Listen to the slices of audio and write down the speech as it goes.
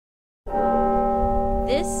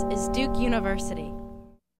This is Duke University.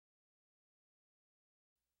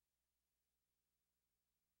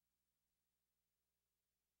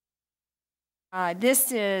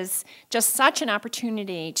 This is just such an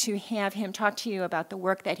opportunity to have him talk to you about the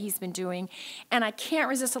work that he's been doing, and I can't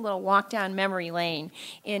resist a little walk down memory lane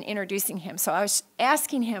in introducing him. So I was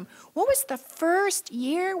asking him, what was the first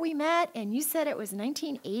year we met? And you said it was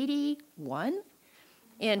 1981?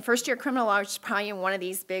 In first year criminal law, which is probably in one of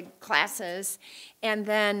these big classes, and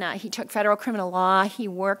then he took federal criminal law. He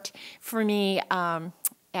worked for me.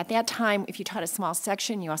 At that time, if you taught a small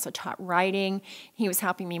section, you also taught writing. He was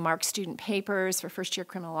helping me mark student papers for first-year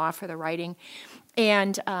criminal law for the writing.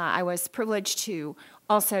 And I was privileged to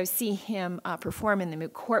also see him perform in the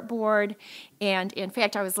moot court board. And in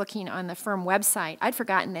fact, I was looking on the firm website. I'd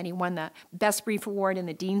forgotten that he won the Best Brief Award in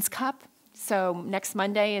the Dean's Cup. So next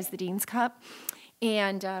Monday is the Dean's Cup.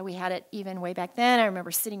 And we had it even way back then. I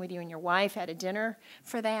remember sitting with you and your wife at a dinner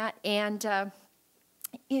for that. And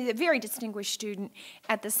he's a very distinguished student.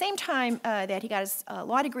 At the same time that he got his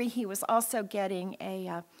law degree, he was also getting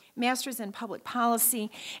a master's in public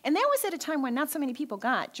policy. And that was at a time when not so many people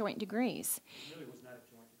got joint degrees. It really was not a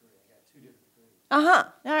joint degree. I got 2 different degrees. All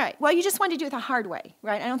right. Well, you just wanted to do it the hard way,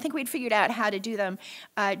 right? I don't think we'd figured out how to do them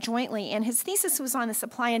jointly. And his thesis was on the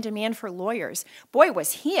supply and demand for lawyers. Boy,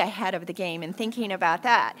 was he ahead of the game in thinking about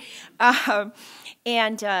that. After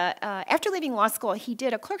leaving law school, he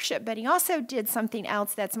did a clerkship, but he also did something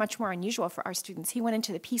else that's much more unusual for our students. He went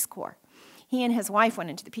into the Peace Corps. He and his wife went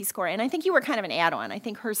into the Peace Corps, and I think you were kind of an add-on. I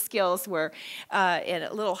think her skills were in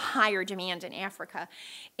a little higher demand in Africa.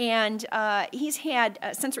 And he's had,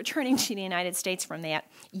 since returning to the United States from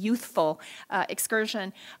that youthful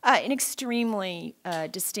excursion, an extremely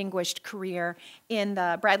distinguished career in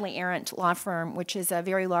the Bradley Arendt law firm, which is a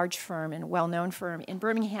very large firm and well-known firm in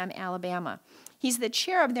Birmingham, Alabama. He's the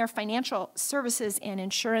chair of their financial services and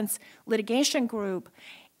insurance litigation group.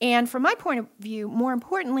 And from my point of view, more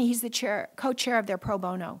importantly, he's the co-chair of their pro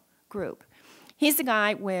bono group. He's a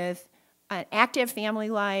guy with an active family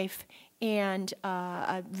life and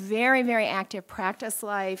a very, very active practice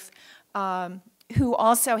life, who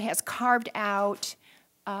also has carved out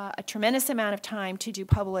a tremendous amount of time to do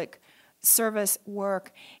public service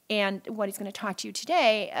work. And what he's going to talk to you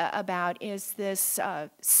today about is this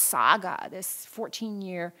saga, this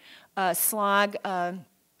 14-year slog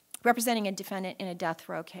representing a defendant in a death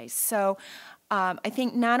row case. So I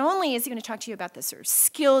think not only is he going to talk to you about the sort of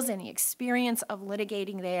skills and the experience of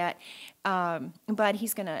litigating that, but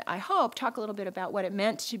he's going to, I hope, talk a little bit about what it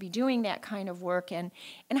meant to be doing that kind of work and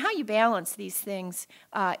how you balance these things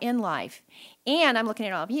in life. And I'm looking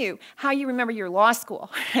at all of you, how you remember your law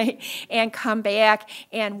school, right? And come back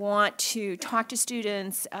and want to talk to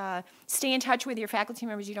students, stay in touch with your faculty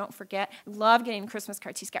members you don't forget. Love getting Christmas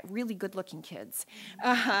cards. He's got really good-looking kids,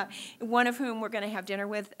 one of whom we're going to have dinner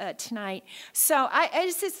with tonight. So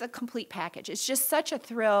it's a complete package. It's just such a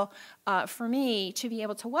thrill for me to be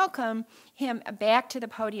able to welcome him back to the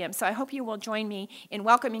podium. So I hope you will join me in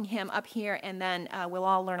welcoming him up here, and then we'll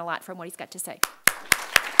all learn a lot from what he's got to say.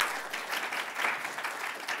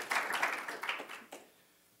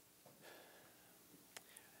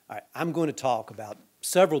 All right, I'm going to talk about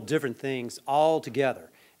several different things all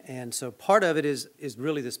together. And so part of it is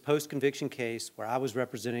really this post-conviction case where I was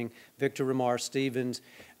representing Victor Ramar Stevens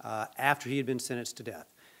after he had been sentenced to death.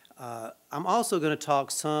 I'm also going to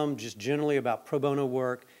talk some just generally about pro bono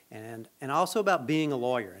work and also about being a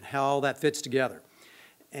lawyer and how all that fits together.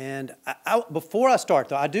 And before I start,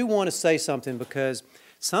 though, I do want to say something because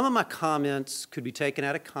some of my comments could be taken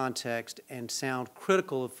out of context and sound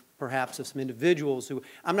critical of perhaps of some individuals who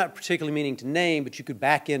I'm not particularly meaning to name, but you could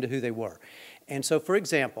back into who they were. And so, for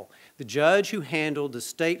example, the judge who handled the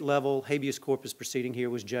state-level habeas corpus proceeding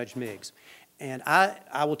here was Judge Miggs. And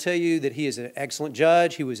I will tell you that he is an excellent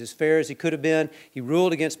judge. He was as fair as he could have been. He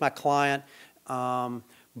ruled against my client,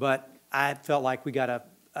 but I felt like we got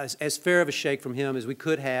as fair of a shake from him as we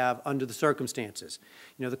could have under the circumstances.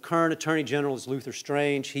 You know, the current Attorney General is Luther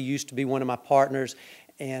Strange. He used to be one of my partners.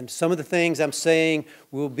 And some of the things I'm saying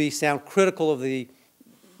will sound critical of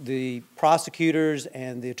the prosecutors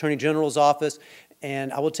and the Attorney General's office.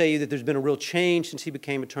 And I will tell you that there's been a real change since he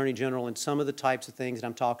became Attorney General, and some of the types of things that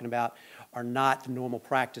I'm talking about are not the normal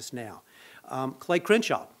practice now. Clay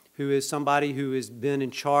Crenshaw, who is somebody who has been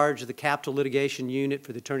in charge of the capital litigation unit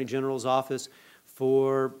for the Attorney General's office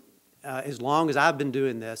for as long as I've been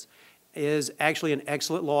doing this, is actually an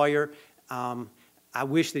excellent lawyer. I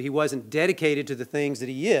wish that he wasn't dedicated to the things that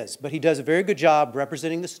he is, but he does a very good job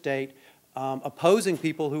representing the state, opposing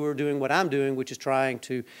people who are doing what I'm doing, which is trying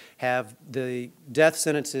to have the death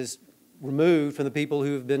sentences removed from the people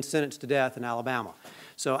who have been sentenced to death in Alabama.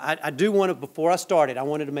 So I do want to, before I started, I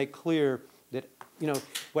wanted to make clear that,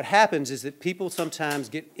 what happens is that people sometimes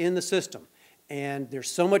get in the system and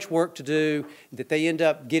there's so much work to do that they end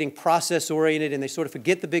up getting process-oriented and they sort of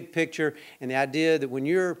forget the big picture and the idea that when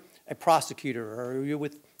you're a prosecutor or you're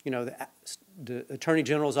with, the Attorney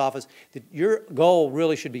General's office, that your goal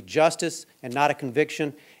really should be justice and not a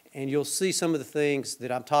conviction. And you'll see some of the things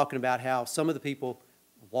that I'm talking about, how some of the people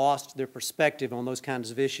lost their perspective on those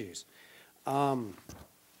kinds of issues.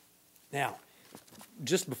 Now,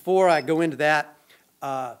 just before I go into that,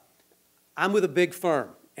 I'm with a big firm,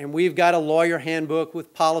 and we've got a lawyer handbook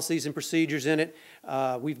with policies and procedures in it.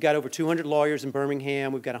 We've got over 200 lawyers in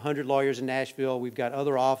Birmingham. We've got 100 lawyers in Nashville. We've got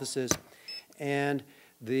other offices. And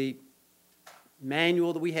the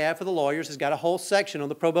manual that we have for the lawyers has got a whole section on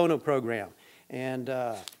the pro bono program. And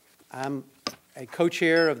I'm a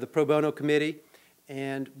co-chair of the pro bono committee.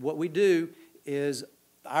 And what we do is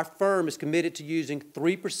our firm is committed to using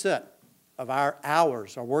 3% of our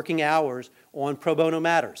hours, our working hours, on pro bono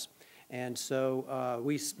matters. And so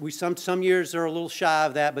some years are a little shy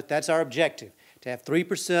of that, but that's our objective, to have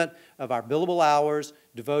 3% of our billable hours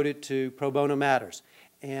devoted to pro bono matters.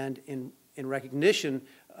 And in recognition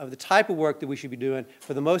of the type of work that we should be doing,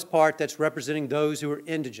 for the most part, that's representing those who are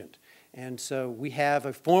indigent. And so we have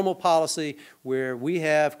a formal policy where we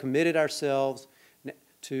have committed ourselves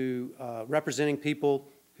to representing people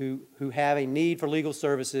who have a need for legal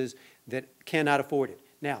services that cannot afford it.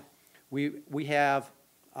 Now, we have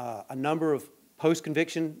a number of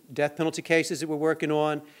post-conviction death penalty cases that we're working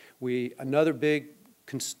on. Another big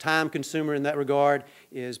time consumer in that regard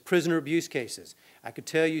is prisoner abuse cases. I could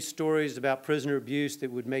tell you stories about prisoner abuse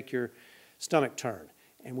that would make your stomach turn.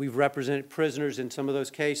 And we've represented prisoners in some of those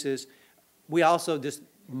cases. We also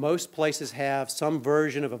most places have some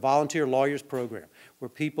version of a volunteer lawyers program where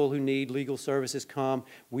people who need legal services come.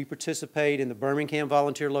 We participate in the Birmingham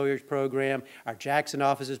Volunteer Lawyers Program. Our Jackson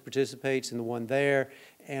office participates in the one there,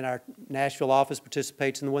 and our Nashville office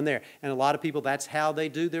participates in the one there. And a lot of people, that's how they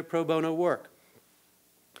do their pro bono work.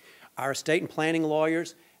 Our estate and planning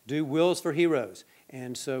lawyers do wills for heroes.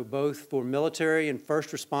 And so both for military and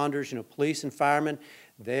first responders, police and firemen,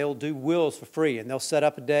 they'll do wills for free. And they'll set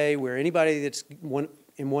up a day where anybody that's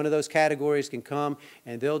in one of those categories can come,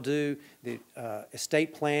 and they'll do the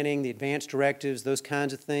estate planning, the advance directives, those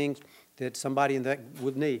kinds of things that somebody in that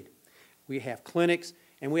would need. We have clinics,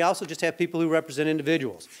 and we also just have people who represent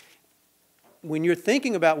individuals. When you're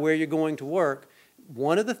thinking about where you're going to work,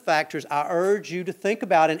 one of the factors I urge you to think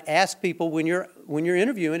about and ask people when you're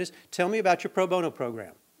interviewing is, tell me about your pro bono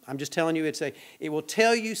program. I'm just telling you, it will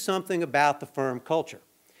tell you something about the firm culture.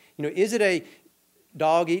 Is it a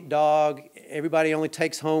dog eat dog, everybody only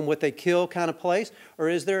takes home what they kill kind of place? Or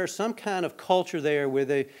is there some kind of culture there where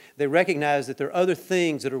they recognize that there are other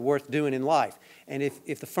things that are worth doing in life? And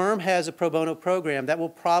if the firm has a pro bono program, that will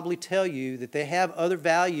probably tell you that they have other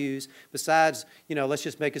values besides, let's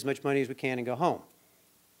just make as much money as we can and go home.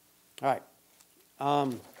 All right.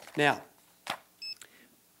 Now,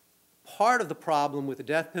 part of the problem with the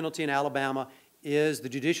death penalty in Alabama is the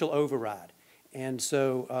judicial override. And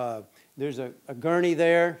so there's a gurney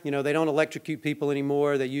there. They don't electrocute people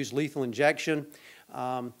anymore. They use lethal injection.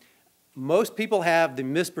 Most people have the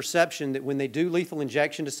misperception that when they do lethal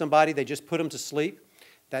injection to somebody, they just put them to sleep.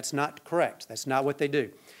 That's not correct. That's not what they do.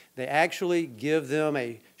 They actually give them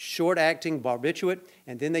a short-acting barbiturate,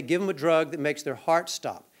 and then they give them a drug that makes their heart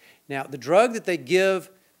stop. Now, the drug that they give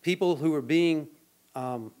people who are being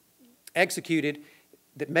executed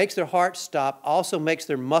that makes their heart stop also makes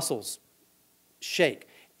their muscles shake.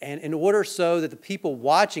 And in order so that the people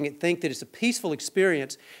watching it think that it's a peaceful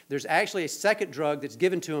experience, there's actually a second drug that's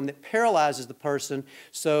given to them that paralyzes the person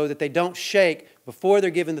so that they don't shake before they're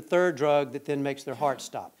given the third drug that then makes their heart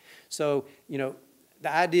stop. So,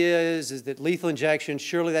 the idea is that lethal injection,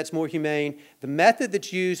 surely that's more humane. The method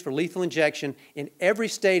that's used for lethal injection in every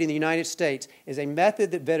state in the United States is a method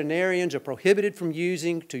that veterinarians are prohibited from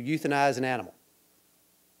using to euthanize an animal.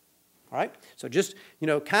 All right? So just,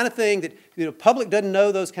 kind of thing that, public doesn't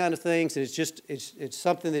know those kind of things. And it's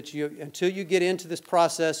something that until you get into this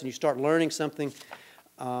process and you start learning something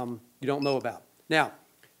you don't know about. Now,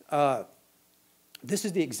 this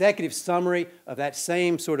is the executive summary of that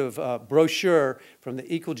same sort of brochure from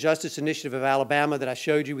the Equal Justice Initiative of Alabama that I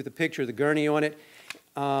showed you with the picture of the gurney on it.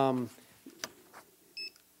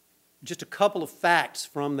 Just a couple of facts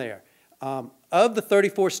from there. Of the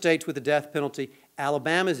 34 states with the death penalty,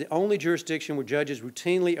 Alabama is the only jurisdiction where judges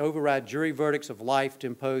routinely override jury verdicts of life to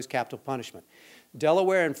impose capital punishment.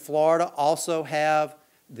 Delaware and Florida also have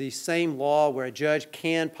the same law where a judge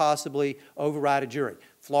can possibly override a jury.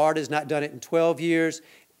 Florida has not done it in 12 years.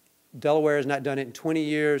 Delaware has not done it in 20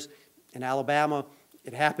 years. In Alabama,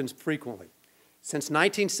 it happens frequently. Since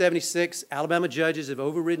 1976, Alabama judges have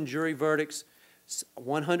overridden jury verdicts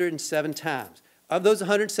 107 times. Of those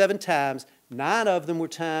 107 times, 9 of them were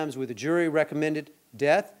times where the jury recommended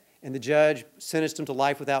death and the judge sentenced them to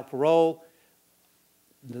life without parole.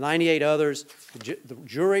 The 98 others, the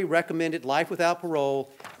jury recommended life without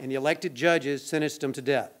parole and the elected judges sentenced them to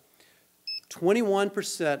death.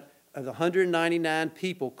 21% of the 199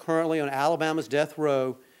 people currently on Alabama's death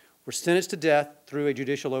row were sentenced to death through a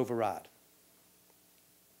judicial override.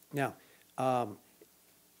 Now,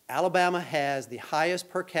 Alabama has the highest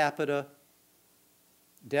per capita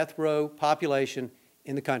death row population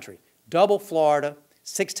in the country. Double Florida,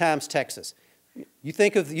 6 times Texas. You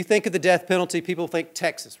think of the death penalty, people think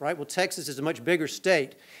Texas, right? Well, Texas is a much bigger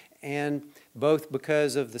state, and both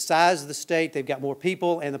because of the size of the state, they've got more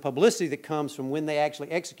people, and the publicity that comes from when they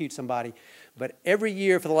actually execute somebody. But every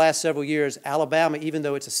year for the last several years, Alabama, even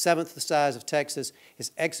though it's a 7th the size of Texas,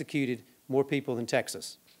 has executed more people than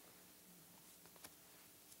Texas.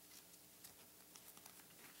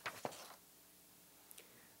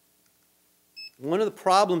 One of the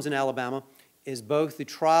problems in Alabama is both the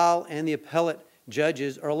trial and the appellate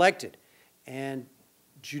judges are elected. And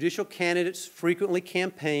judicial candidates frequently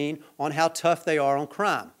campaign on how tough they are on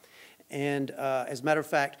crime. And as a matter of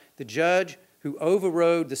fact, the judge who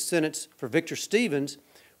overrode the sentence for Victor Stevens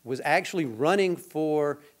was actually running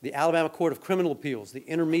for the Alabama Court of Criminal Appeals, the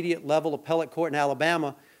intermediate level appellate court in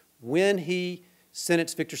Alabama, when he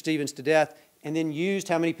sentenced Victor Stevens to death and then used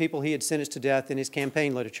how many people he had sentenced to death in his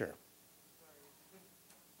campaign literature.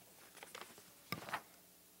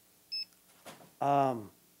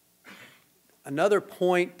 Another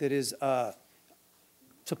point that is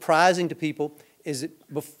surprising to people is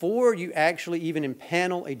that before you actually even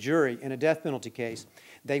impanel a jury in a death penalty case,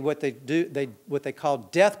 what they call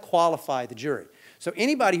death qualify the jury. So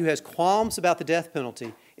anybody who has qualms about the death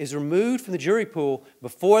penalty is removed from the jury pool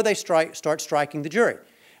before they start striking the jury.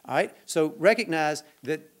 All right? So recognize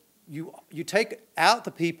that you take out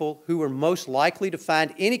the people who are most likely to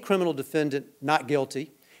find any criminal defendant not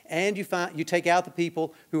guilty, and you take out the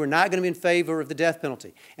people who are not going to be in favor of the death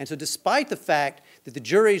penalty. And so despite the fact that the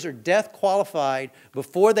juries are death qualified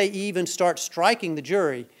before they even start striking the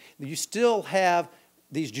jury, you still have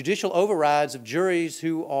these judicial overrides of juries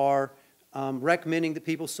who are recommending that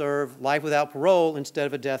people serve life without parole instead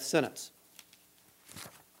of a death sentence.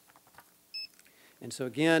 And so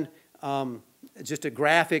again, just a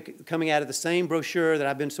graphic coming out of the same brochure that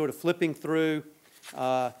I've been sort of flipping through.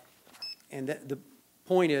 And the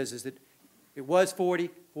point is that it was 40,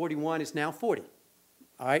 41, it's now 40,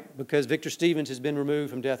 all right, because Victor Stevens has been removed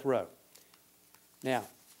from death row. Now,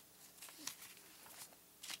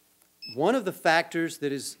 one of the factors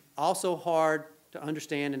that is also hard to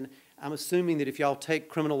understand, and I'm assuming that if y'all take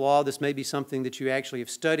criminal law, this may be something that you actually have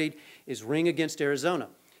studied, is Ring against Arizona.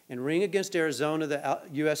 In Ring against Arizona, the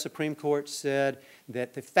U.S. Supreme Court said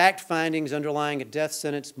that the fact findings underlying a death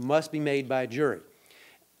sentence must be made by a jury.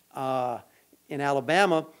 In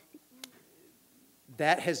Alabama,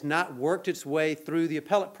 that has not worked its way through the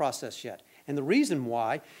appellate process yet. And the reason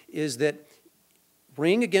why is that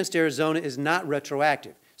Ring against Arizona is not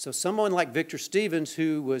retroactive. So someone like Victor Stevens,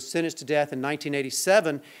 who was sentenced to death in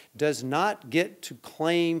 1987, does not get to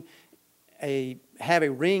have a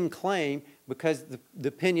Ring claim because the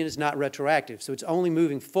opinion is not retroactive. So it's only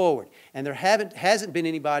moving forward. And there hasn't been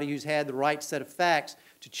anybody who's had the right set of facts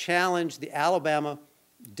to challenge the Alabama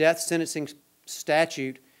death sentencing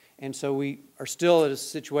statute, and so we are still at a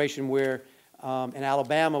situation where in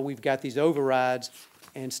Alabama we've got these overrides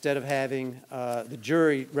instead of having the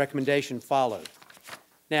jury recommendation followed.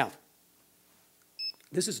 Now,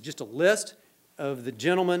 this is just a list of the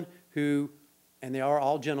gentlemen who, and they are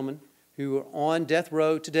all gentlemen, who are on death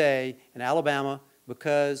row today in Alabama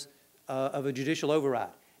because of a judicial override.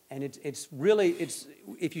 And it's really,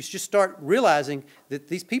 if you just start realizing that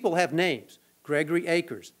these people have names, Gregory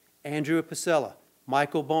Akers, Andrew Pacella,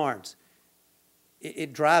 Michael Barnes.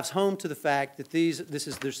 It drives home to the fact that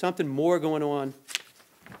there's something more going on.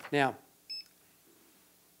 Now,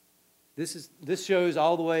 this shows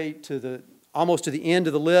all the way to almost to the end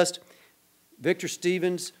of the list. Victor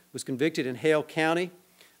Stevens was convicted in Hale County.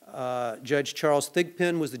 Judge Charles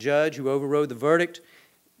Thigpen was the judge who overrode the verdict.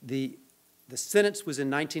 The sentence was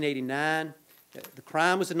in 1989. The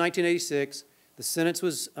crime was in 1986. The sentence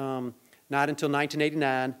was not until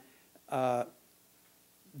 1989.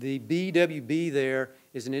 The BWB there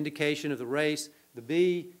is an indication of the race.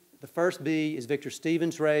 The first B is Victor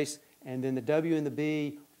Stevens' race, and then the W and the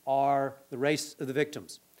B are the race of the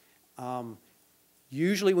victims.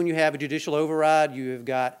 Usually when you have a judicial override, you have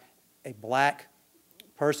got a black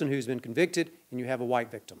person who's been convicted, and you have a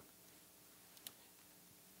white victim.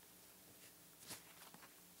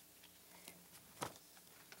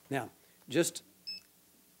 Now, just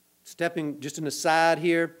an aside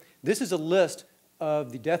here, this is a list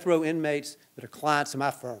of the death row inmates that are clients of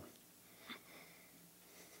my firm.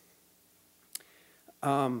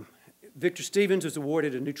 Victor Stevens was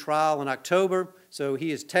awarded a new trial in October, so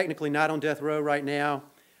he is technically not on death row right now.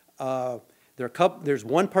 There's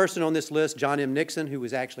one person on this list, John M. Nixon, who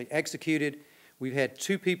was actually executed. We've had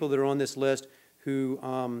two people that are on this list who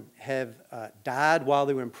have died while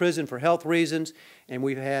they were in prison for health reasons, and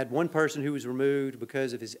we've had one person who was removed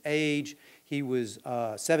because of his age. He was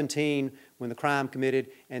 17 when the crime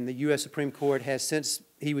committed, and the U.S. Supreme Court has, since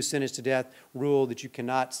he was sentenced to death, ruled that you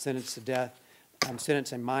cannot sentence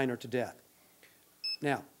a minor to death.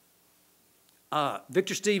 Now,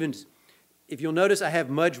 Victor Stevens, if you'll notice, I have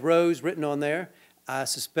Mudge Rose written on there. I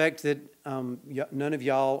suspect that none of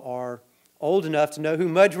y'all are old enough to know who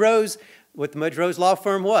Mudge Rose, what the Mudge Rose law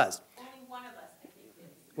firm was. Only one of us, I think, is.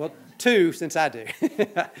 Well, two, since I do.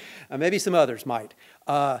 Maybe some others might.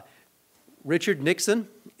 Richard Nixon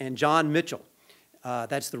and John Mitchell.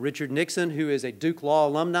 That's the Richard Nixon, who is a Duke Law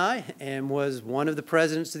alumni and was one of the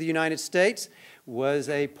presidents of the United States, was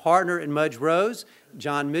a partner in Mudge Rose.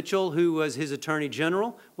 John Mitchell, who was his attorney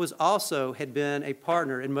general, had been a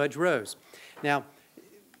partner in Mudge Rose. Now,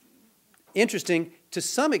 interesting, to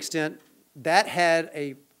some extent, that had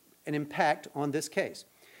an impact on this case.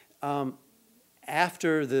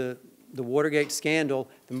 After the Watergate scandal,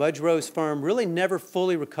 the Mudge Rose firm really never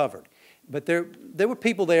fully recovered. But there were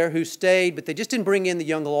people there who stayed, but they just didn't bring in the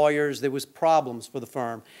young lawyers. There was problems for the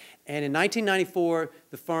firm. And in 1994,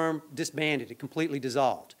 the firm disbanded. It completely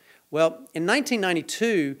dissolved. Well, in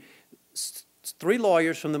 1992, three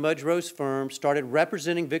lawyers from the Mudge Rose firm started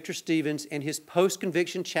representing Victor Stevens in his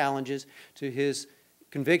post-conviction challenges to his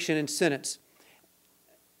conviction and sentence.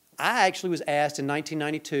 I actually was asked in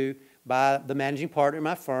 1992 by the managing partner of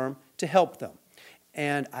my firm to help them.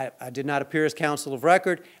 And I did not appear as counsel of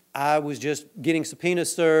record. I was just getting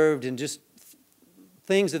subpoenas served and just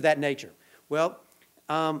things of that nature. Well,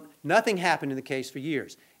 nothing happened in the case for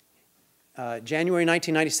years. January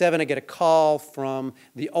 1997, I get a call from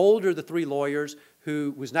the older of the three lawyers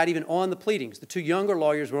who was not even on the pleadings. The two younger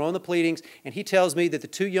lawyers were on the pleadings, and he tells me that the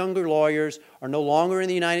two younger lawyers are no longer in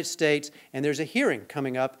the United States, and there's a hearing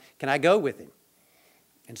coming up. Can I go with him?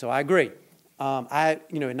 And so I agree. In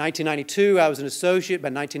 1992, I was an associate. By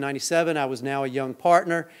 1997, I was now a young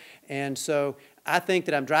partner. And so I think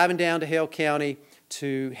that I'm driving down to Hale County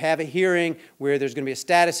to have a hearing where there's going to be a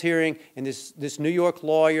status hearing, and this New York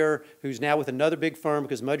lawyer, who's now with another big firm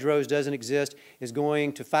because Mudge Rose doesn't exist, is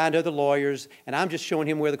going to find other lawyers, and I'm just showing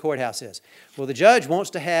him where the courthouse is. Well, the judge wants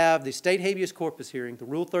to have the state habeas corpus hearing, the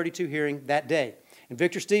Rule 32 hearing, that day. And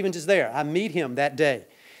Victor Stevens is there. I meet him that day.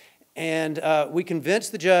 And we convince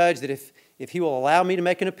the judge that if he will allow me to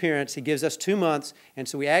make an appearance, he gives us 2 months. And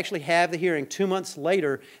so we actually have the hearing 2 months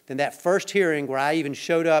later than that first hearing where I even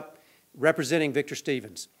showed up representing Victor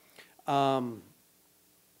Stevens. As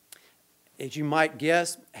you might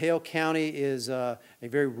guess, Hale County is a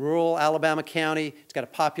very rural Alabama county. It's got a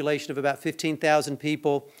population of about 15,000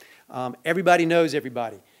 people. Everybody knows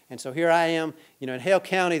everybody. And so here I am. In Hale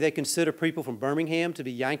County, they consider people from Birmingham to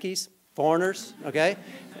be Yankees, foreigners, okay?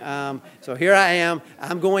 So here I am.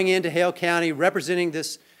 I'm going into Hale County representing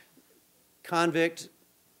this convict,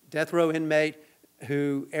 death row inmate,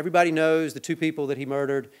 who everybody knows the two people that he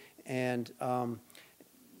murdered. And now,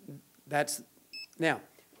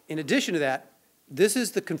 in addition to that, this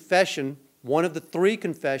is the confession, one of the 3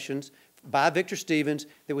 confessions by Victor Stevens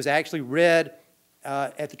that was actually read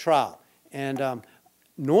at the trial. And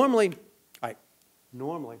normally, I'm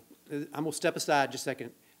going to step aside just a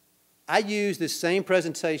second. I use this same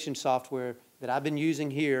presentation software that I've been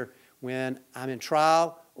using here when I'm in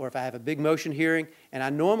trial or if I have a big motion hearing, and I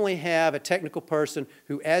normally have a technical person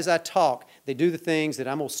who, as I talk, they do the things that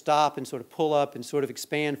I'm going to stop and sort of pull up and sort of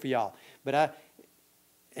expand for y'all. And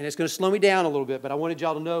it's going to slow me down a little bit, but I wanted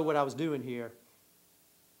y'all to know what I was doing here.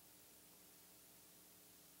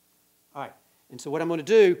 All right, and so what I'm going to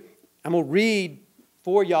do, I'm going to read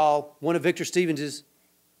for y'all one of Victor Stevens'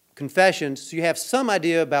 confessions so you have some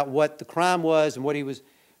idea about what the crime was and what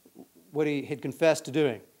he had confessed to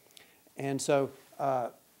doing. And so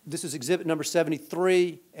this is exhibit number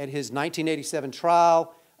 73 at his 1987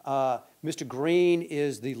 trial. Mr. Green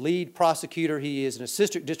is the lead prosecutor. He is an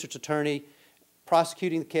assistant district attorney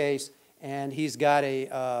prosecuting the case, and he's got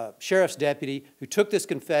a sheriff's deputy who took this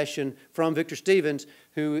confession from Victor Stevens,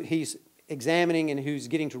 who he's examining and who's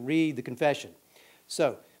getting to read the confession.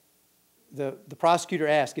 So the prosecutor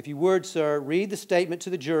asked, "If you would, sir, read the statement to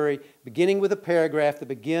the jury, beginning with a paragraph that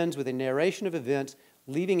begins with a narration of events,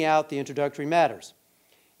 leaving out the introductory matters."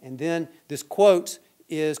 And then this quote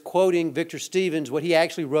is quoting Victor Stevens, what he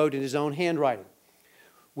actually wrote in his own handwriting.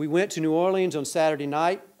 "We went to New Orleans on Saturday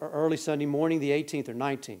night or early Sunday morning, the 18th or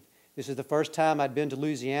 19th. This is the first time I'd been to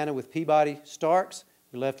Louisiana with Peabody Starks.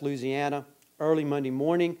 We left Louisiana early Monday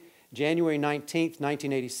morning, January 19th,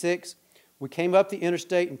 1986. We came up the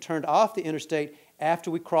interstate and turned off the interstate after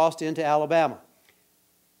we crossed into Alabama.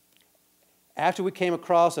 After we came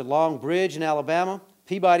across a long bridge in Alabama,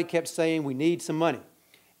 Peabody kept saying we need some money.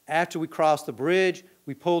 After we crossed the bridge,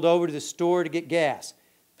 we pulled over to the store to get gas.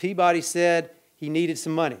 Peabody said he needed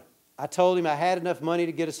some money. I told him I had enough money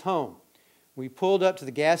to get us home. We pulled up to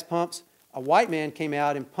the gas pumps. A white man came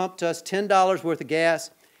out and pumped us $10 worth of gas.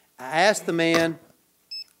 I asked the man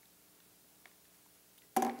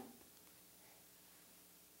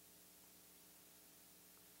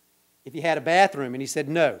if he had a bathroom, and he said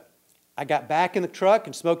no. I got back in the truck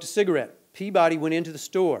and smoked a cigarette. Peabody went into the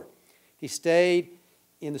store. He stayed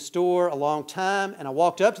in the store a long time, and I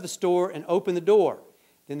walked up to the store and opened the door.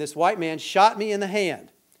 Then this white man shot me in the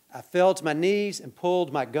hand. I fell to my knees and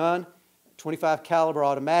pulled my gun, .25 caliber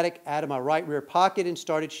automatic, out of my right rear pocket and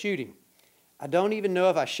started shooting. I don't even know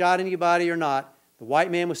if I shot anybody or not. The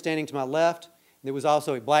white man was standing to my left. There was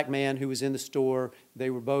also a black man who was in the store. They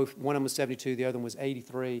were both, one of them was 72, the other one was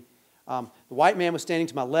 83. The white man was standing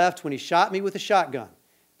to my left when he shot me with a shotgun.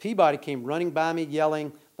 Peabody came running by me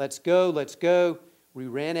yelling, "Let's go, let's go." We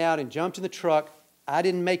ran out and jumped in the truck. I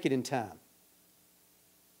didn't make it in time.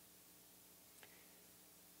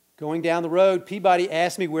 Going down the road, Peabody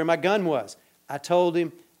asked me where my gun was. I told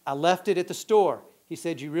him I left it at the store. He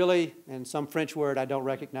said, "You really," and some French word I don't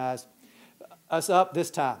recognize, "us up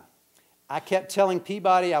this time." I kept telling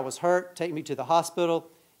Peabody I was hurt, take me to the hospital,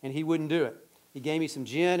 and he wouldn't do it. He gave me some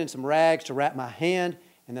gin and some rags to wrap my hand,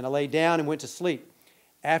 and then I lay down and went to sleep.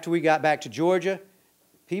 After we got back to Georgia,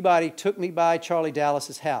 Peabody took me by Charlie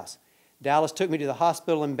Dallas's house. Dallas took me to the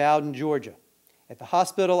hospital in Bowden, Georgia. At the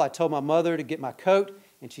hospital, I told my mother to get my coat,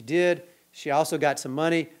 and she did. She also got some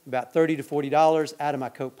money, about $30 to $40, out of my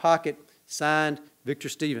coat pocket, signed Victor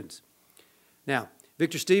Stevens. Now,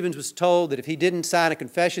 Victor Stevens was told that if he didn't sign a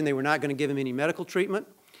confession, they were not going to give him any medical treatment.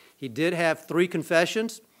 He did have 3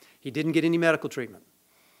 confessions. He didn't get any medical treatment.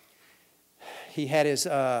 He had his,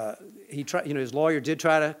 his lawyer did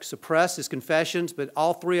try to suppress his confessions, but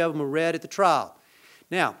all 3 of them were read at the trial.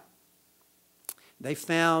 Now, they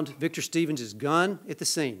found Victor Stevens' gun at the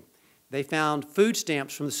scene. They found food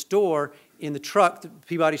stamps from the store in the truck that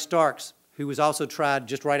Peabody Starks, who was also tried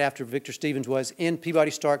just right after Victor Stevens was, in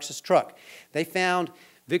Peabody Starks' truck. They found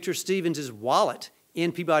Victor Stevens' wallet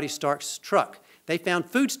in Peabody Starks' truck. They found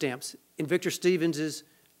food stamps in Victor Stevens'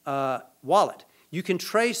 wallet. You can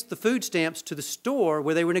trace the food stamps to the store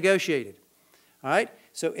where they were negotiated. All right?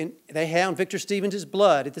 So they found Victor Stevens'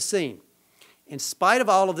 blood at the scene. In spite of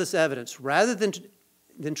all of this evidence, rather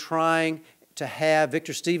than trying to have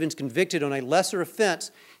Victor Stevens convicted on a lesser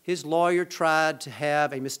offense, his lawyer tried to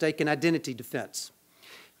have a mistaken identity defense,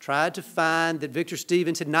 tried to find that Victor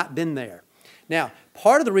Stevens had not been there. Now,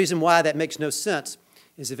 part of the reason why that makes no sense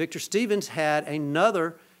is that Victor Stevens had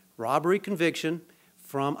another robbery conviction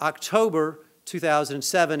from October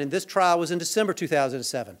 2007, and this trial was in December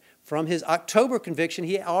 2007. From his October conviction,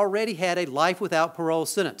 he already had a life without parole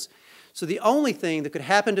sentence. So the only thing that could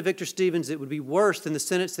happen to Victor Stevens that would be worse than the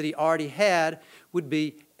sentence that he already had would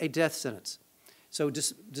be a death sentence. So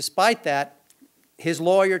despite that, his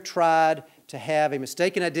lawyer tried to have a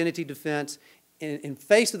mistaken identity defense in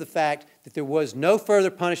face of the fact that there was no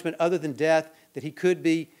further punishment other than death that he could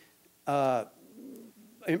be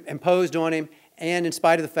imposed on him, and in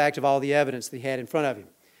spite of the fact of all the evidence that he had in front of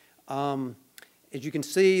him. As you can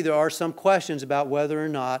see, there are some questions about whether or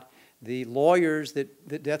not the lawyers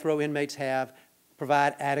that death row inmates have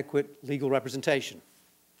provide adequate legal representation.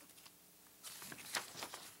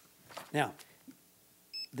 Now,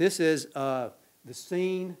 this is the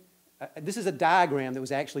scene. This is a diagram that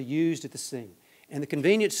was actually used at the scene. And the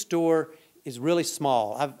convenience store is really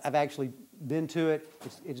small. I've actually been to it.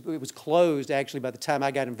 It was closed, actually, by the time I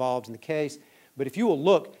got involved in the case. But if you will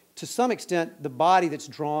look, to some extent, the body that's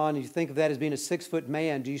drawn, you think of that as being a 6-foot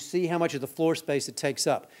man, do you see how much of the floor space it takes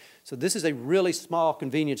up? So this is a really small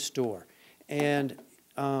convenience store. And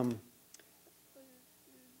to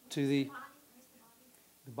the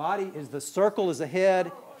body is the circle is the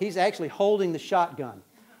head. He's actually holding the shotgun.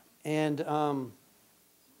 And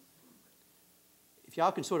if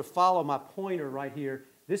y'all can sort of follow my pointer right here,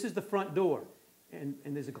 this is the front door. And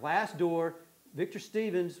there's a glass door. Victor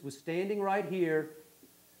Stevens was standing right here.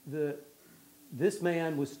 The this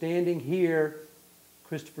man was standing here,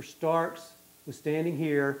 Christopher Starks was standing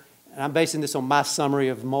here, and I'm basing this on my summary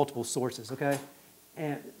of multiple sources, okay?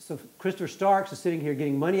 And so Christopher Starks is sitting here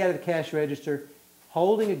getting money out of the cash register,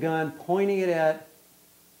 holding a gun, pointing it at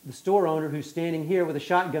the store owner who's standing here with a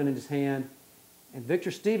shotgun in his hand, and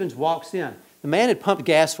Victor Stevens walks in. The man had pumped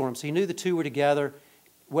gas for him, so he knew the two were together.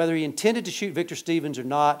 Whether he intended to shoot Victor Stevens or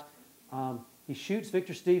not, he shoots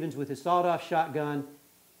Victor Stevens with his sawed-off shotgun.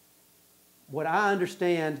 What I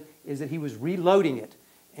understand is that he was reloading it,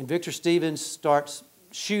 and Victor Stevens starts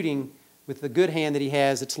shooting with the good hand that he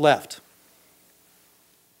has that's left.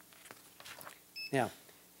 Now,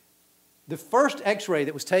 the first x-ray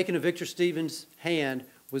that was taken of Victor Stevens' hand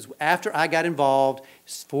was after I got involved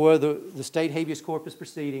for the state habeas corpus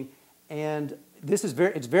proceeding, and it's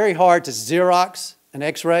very hard to Xerox an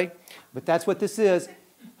x-ray, but that's what this is.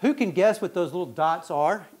 Who can guess what those little dots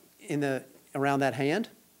are around that hand?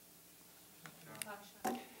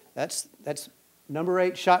 That's number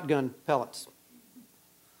 8 shotgun pellets.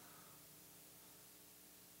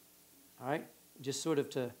 All right, just sort of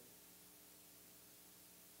to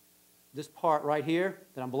this part right here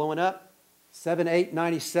that I'm blowing up,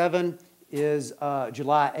 7/8/97 is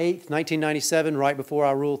July 8th, 1997, right before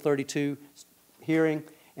our Rule 32 hearing.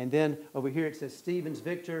 And then over here it says Stevens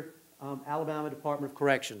Victor, Alabama Department of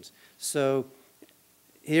Corrections. So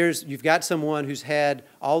you've got someone who's had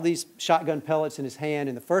all these shotgun pellets in his hand,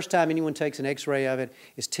 and the first time anyone takes an x-ray of it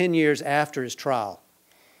is 10 years after his trial.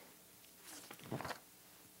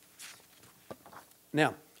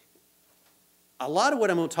 Now, a lot of what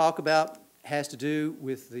I'm going to talk about has to do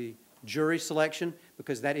with the jury selection,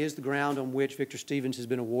 because that is the ground on which Victor Stevens has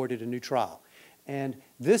been awarded a new trial. And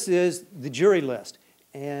this is the jury list.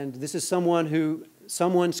 And this is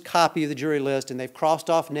someone's copy of the jury list, and they've crossed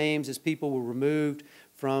off names as people were removed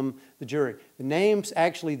from the jury. The names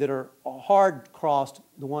actually that are hard crossed,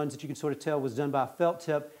 the ones that you can sort of tell was done by a felt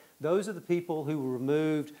tip, those are the people who were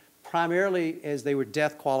removed primarily as they were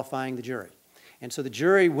death qualifying the jury. And so the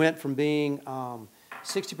jury went from being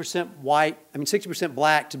 60%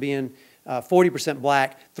 black to being 40%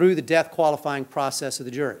 black through the death qualifying process of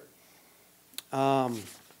the jury.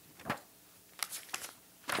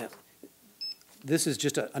 This is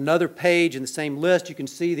just another page in the same list. You can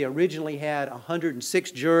see they originally had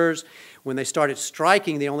 106 jurors. When they started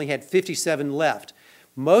striking, they only had 57 left.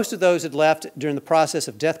 Most of those had left during the process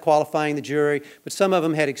of death qualifying the jury, but some of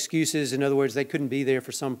them had excuses. In other words, they couldn't be there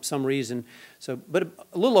for some reason. But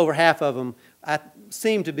a little over half of them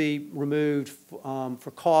seemed to be removed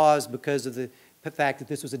for cause because of the fact that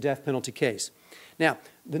this was a death penalty case. Now,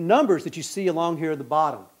 the numbers that you see along here at the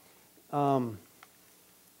bottom, let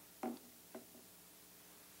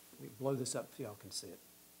me blow this up if y'all can see it.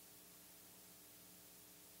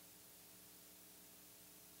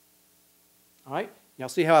 All right, y'all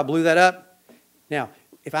see how I blew that up? Now,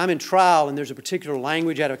 if I'm in trial and there's a particular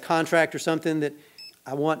language out of a contract or something that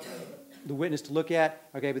I want the witness to look at,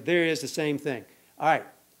 okay, but there is the same thing. All right,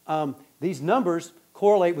 these numbers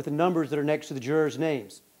correlate with the numbers that are next to the jurors'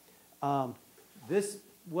 names. This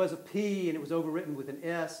was a P and it was overwritten with an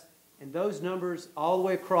S, and those numbers all the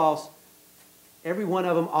way across, every one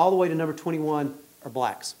of them all the way to number 21 are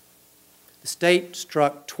blacks. The state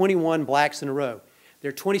struck 21 blacks in a row.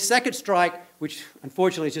 Their 22nd strike, which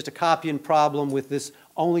unfortunately is just a copying problem with this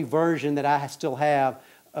only version that I still have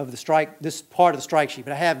of the strike, this part of the strike sheet,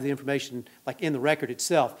 but I have the information like in the record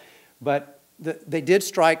itself. But they did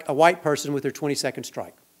strike a white person with their 22nd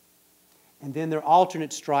strike. And then their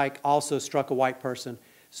alternate strike also struck a white person.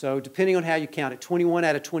 So depending on how you count it, 21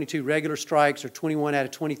 out of 22 regular strikes or 21 out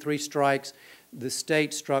of 23 strikes, the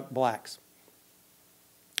state struck blacks.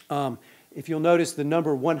 If you'll notice the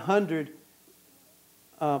number 100,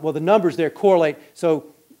 well, the numbers there correlate. So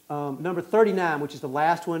number 39, which is the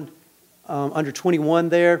last one under 21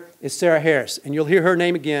 there, is Sarah Harris. And you'll hear her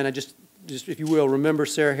name again. I just if you will, remember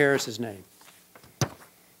Sarah Harris's name. All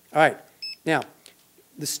right. Now,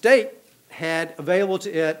 the state had available to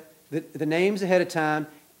it the names ahead of time,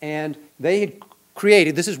 and they had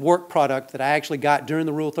created, this is work product that I actually got during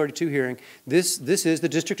the Rule 32 hearing. This is the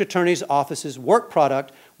District Attorney's Office's work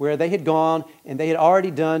product where they had gone and they had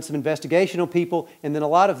already done some investigation on people, and then a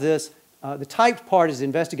lot of this, the typed part is the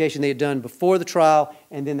investigation they had done before the trial,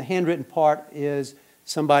 and then the handwritten part is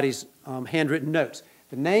somebody's handwritten notes.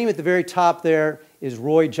 The name at the very top there is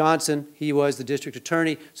Roy Johnson. He was the district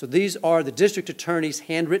attorney. So these are the district attorney's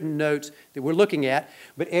handwritten notes that we're looking at.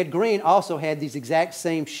 But Ed Green also had these exact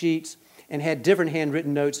same sheets and had different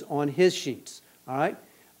handwritten notes on his sheets. All right?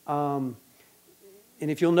 And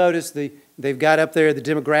if you'll notice, they've got up there the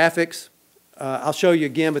demographics. I'll show you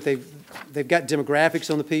again, but they've got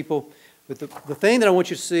demographics on the people. But the thing that I want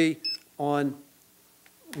you to see on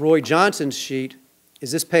Roy Johnson's sheet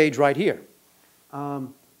is this page right here.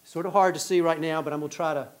 Sort of hard to see right now, but I'm going to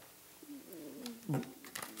try to,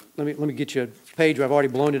 let me get you a page where I've already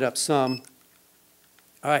blown it up some.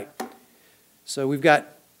 All right. So we've got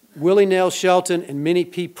Willie Nell Shelton and Minnie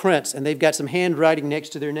P. Prince, and they've got some handwriting next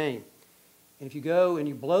to their name. And if you go and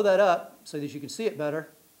you blow that up so that you can see it better,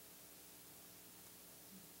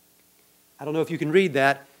 I don't know if you can read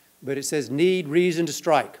that, but it says need reason to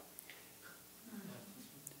strike.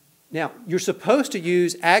 Now, you're supposed to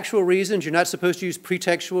use actual reasons. You're not supposed to use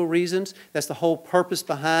pretextual reasons. That's the whole purpose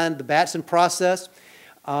behind the Batson process.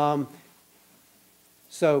 So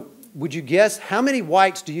would you guess how many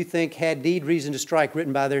whites do you think had need reason to strike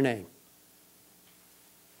written by their name?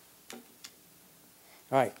 All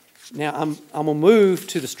right. Now, I'm going to move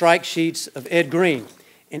to the strike sheets of Ed Green.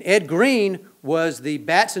 And Ed Green was the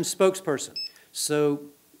Batson spokesperson. So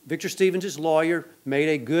Victor Stevens' lawyer made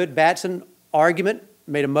a good Batson argument,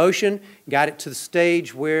 made a motion, got it to the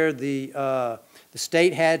stage where the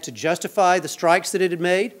state had to justify the strikes that it had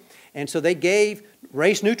made. And so they gave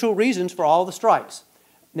race-neutral reasons for all the strikes.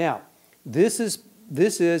 Now, this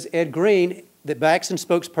is Ed Green, the Batson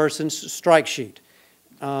spokesperson's strike sheet.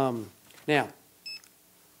 Now,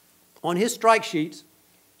 on his strike sheets,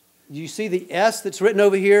 you see the S that's written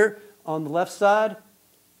over here on the left side?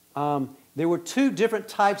 There were two different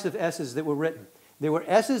types of S's that were written. There were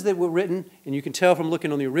S's that were written, and you can tell from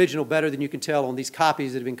looking on the original better than you can tell on these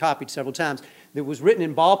copies that have been copied several times, that was written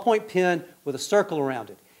in ballpoint pen with a circle around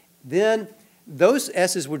it. Then those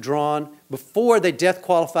S's were drawn before they death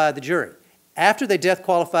qualified the jury. After they death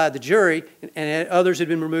qualified the jury, and others had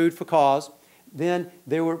been removed for cause, then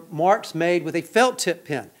there were marks made with a felt tip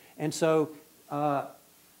pen. And so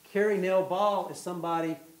Carrie Nell Ball is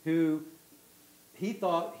somebody who he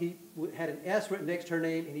thought he had an S written next to her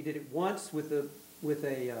name, and he did it once with a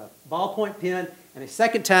ballpoint pen, and a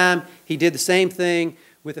second time he did the same thing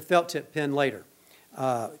with a felt tip pen later.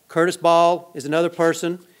 Curtis Ball is another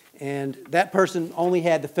person, and that person only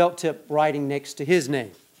had the felt tip writing next to his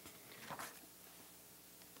name.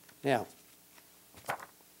 Now,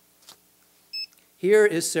 here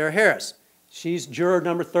is Sarah Harris. She's juror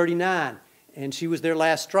number 39, and she was their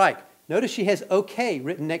last strike. Notice she has OK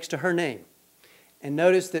written next to her name. And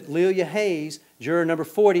notice that Lelia Hayes, juror number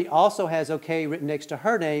 40, also has OK written next to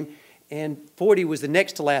her name, and 40 was the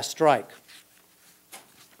next to last strike.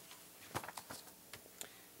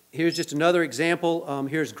 Here's just another example.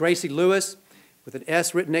 Here's Gracie Lewis with an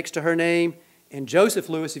S written next to her name. And Joseph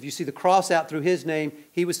Lewis, if you see the cross out through his name,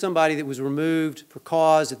 he was somebody that was removed for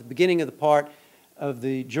cause at the beginning of the part of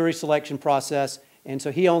the jury selection process. And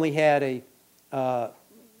so he only had a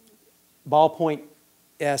ballpoint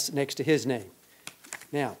S next to his name.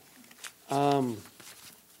 Now,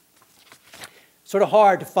 sort of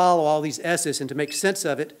hard to follow all these S's and to make sense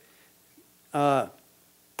of it. How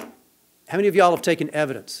many of y'all have taken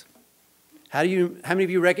evidence? How many of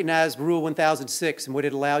you recognize Rule 1006 and what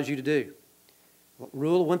it allows you to do?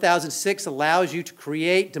 Rule 1006 allows you to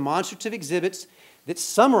create demonstrative exhibits that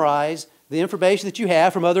summarize the information that you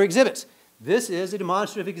have from other exhibits. This is a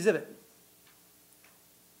demonstrative exhibit.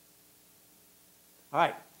 All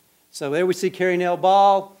right, so there we see Carrie Nell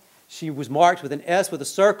Ball. She was marked with an S with a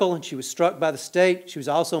circle, and she was struck by the state. She was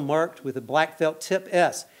also marked with a black felt tip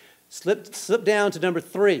S. Slip down to number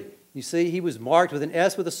 3. You see he was marked with an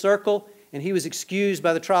S with a circle, and he was excused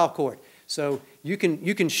by the trial court. So you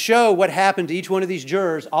can show what happened to each one of these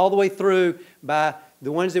jurors all the way through by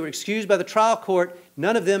the ones that were excused by the trial court.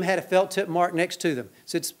 None of them had a felt tip mark next to them.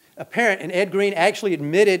 So it's apparent, and Ed Green actually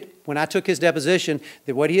admitted when I took his deposition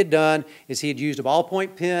that what he had done is he had used a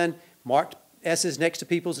ballpoint pen, marked S's next to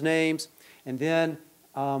people's names, and then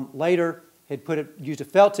later had used a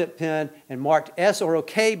felt tip pen and marked S or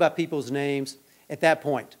OK by people's names at that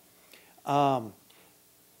point. At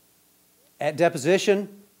deposition,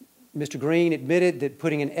 Mr. Green admitted that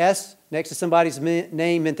putting an S next to somebody's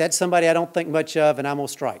name meant that's somebody I don't think much of and I'm going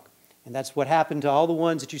to strike. And that's what happened to all the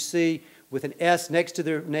ones that you see with an S next to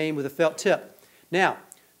their name with a felt tip. Now,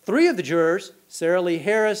 3 of the jurors, Sarah Lee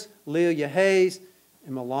Harris, Lelia Hayes,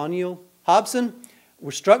 and Melania Hobson,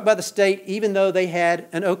 were struck by the state even though they had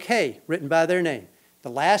an OK written by their name. The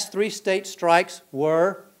last 3 state strikes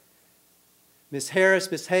were Ms. Harris,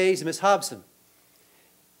 Ms. Hayes, and Ms. Hobson.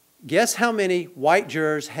 Guess how many white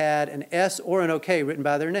jurors had an S or an OK written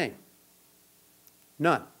by their name?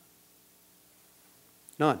 None.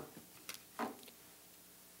 None.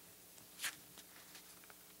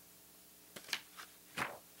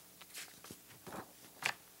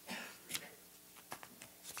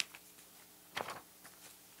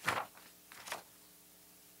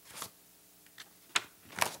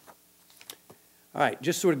 All right,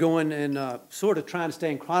 just sort of going and sort of trying to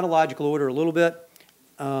stay in chronological order a little bit.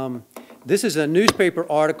 This is a newspaper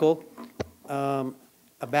article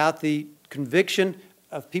about the conviction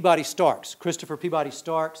of Peabody Starks, Christopher Peabody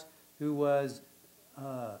Starks, who was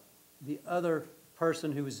the other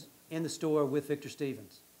person who was in the store with Victor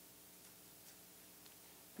Stevens.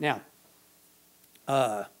 Now,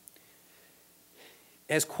 as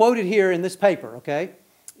quoted here in this paper, okay,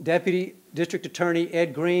 Deputy District Attorney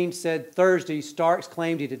Ed Green said Thursday Starks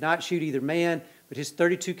claimed he did not shoot either man, but his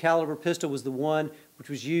 .32 caliber pistol was the one which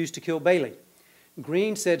was used to kill Bailey.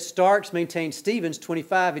 Green said Starks maintained Stevens,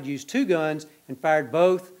 25, had used two guns and fired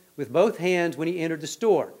both with both hands when he entered the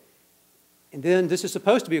store. And then this is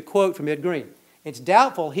supposed to be a quote from Ed Green. It's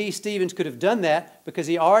doubtful he, Stevens, could have done that because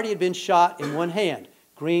he already had been shot in one hand,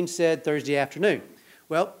 Green said Thursday afternoon.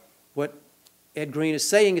 Well, what Ed Green is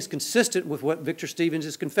saying is consistent with what Victor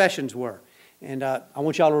Stevens' confessions were. And I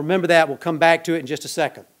want you all to remember that. We'll come back to it in just a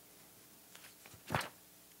second.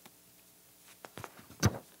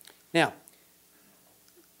 Now,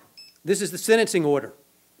 this is the sentencing order.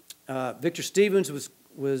 Victor Stevens was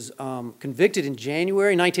convicted in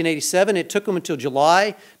January 1987. It took him until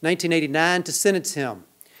July 1989 to sentence him.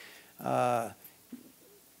 The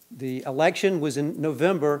election was in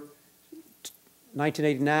November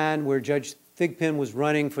 1989, where Judge Thigpen was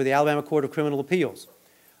running for the Alabama Court of Criminal Appeals.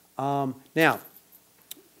 Now,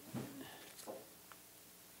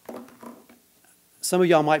 some of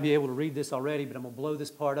y'all might be able to read this already, but I'm going to blow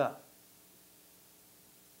this part up.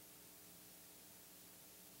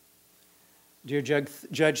 Dear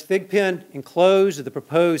Judge Thigpen, enclosed the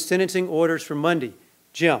proposed sentencing orders for Monday.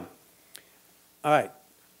 Jim. All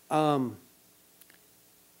right.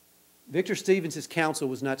 Victor Stevens' counsel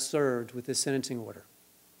was not served with this sentencing order.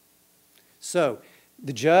 So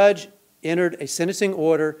the judge entered a sentencing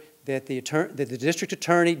order that the district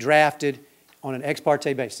attorney drafted on an ex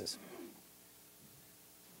parte basis.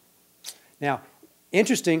 Now,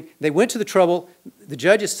 interesting, they went to the trouble, the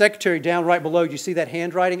judge's secretary down right below, you see that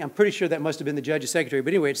handwriting? I'm pretty sure that must have been the judge's secretary.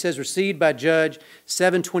 But anyway, it says received by Judge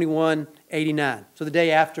 7/21/89. So the day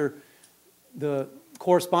after the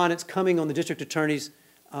correspondence coming on the district attorney's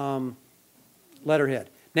letterhead.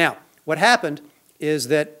 Now, what happened is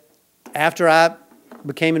that after I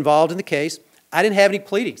became involved in the case, I didn't have any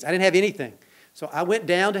pleadings. I didn't have anything. So I went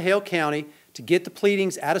down to Hale County to get the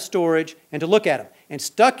pleadings out of storage and to look at them. And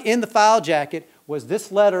stuck in the file jacket was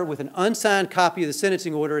this letter with an unsigned copy of the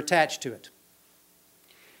sentencing order attached to it.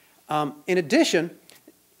 In addition,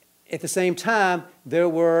 at the same time, there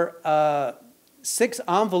were 6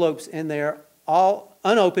 envelopes in there, all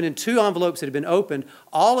unopened, and 2 envelopes that had been opened,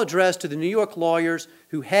 all addressed to the New York lawyers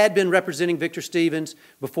who had been representing Victor Stevens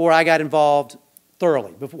before I got involved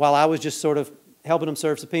thoroughly, while I was just sort of helping them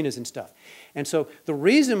serve subpoenas and stuff. And so the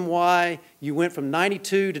reason why you went from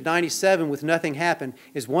 92 to 97 with nothing happened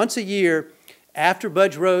is once a year, after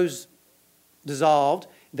Mudge Rose dissolved,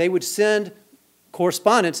 they would send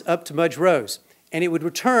correspondence up to Mudge Rose, and it would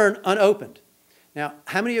return unopened. Now,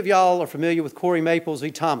 how many of y'all are familiar with Corey Maples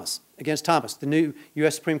v. Thomas, against Thomas, the new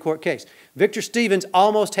U.S. Supreme Court case? Victor Stevens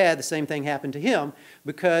almost had the same thing happen to him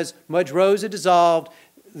because Mudge Rose had dissolved.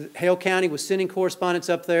 Hale County was sending correspondence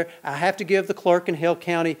up there. I have to give the clerk in Hale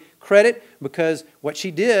County credit because what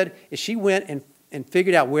she did is she went and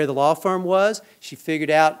figured out where the law firm was. She figured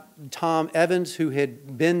out Tom Evans, who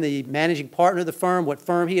had been the managing partner of the firm, what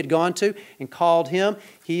firm he had gone to, and called him.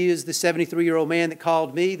 He is the 73-year-old man that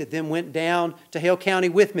called me that then went down to Hale County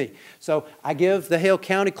with me. So I give the Hale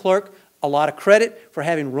County clerk a lot of credit for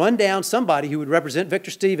having run down somebody who would represent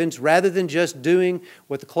Victor Stevens rather than just doing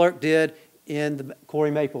what the clerk did in the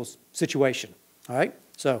Corey Maples situation. All right?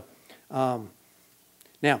 So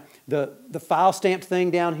now, the file stamped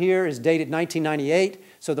thing down here is dated 1998.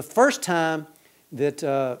 So the first time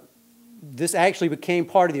that this actually became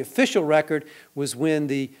part of the official record was when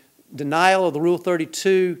the denial of the Rule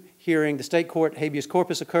 32 hearing, the state court habeas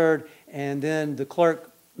corpus occurred, and then the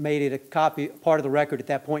clerk made it a copy, part of the record at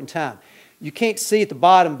that point in time. You can't see at the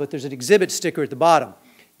bottom, but there's an exhibit sticker at the bottom.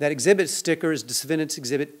 That exhibit sticker is Defendant's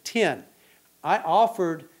Exhibit 10. I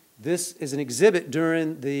offered this as an exhibit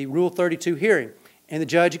during the Rule 32 hearing, and the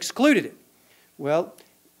judge excluded it. Well,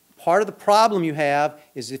 part of the problem you have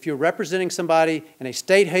is if you're representing somebody in a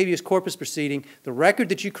state habeas corpus proceeding, the record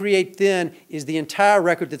that you create then is the entire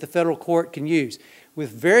record that the federal court can use. With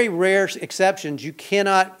very rare exceptions, you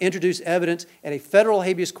cannot introduce evidence at a federal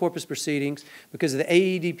habeas corpus proceedings because of the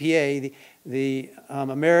AEDPA, the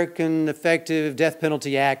American Effective Death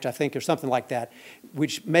Penalty Act, I think, or something like that,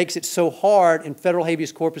 which makes it so hard in federal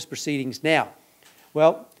habeas corpus proceedings now.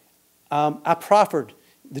 Well, I proffered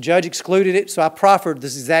The judge excluded it, so I proffered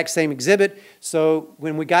this exact same exhibit. So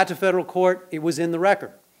when we got to federal court, it was in the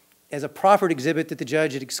record as a proffered exhibit that the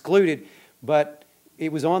judge had excluded, but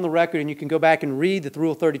it was on the record, and you can go back and read the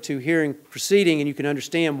Rule 32 hearing proceeding, and you can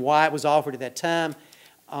understand why it was offered at that time.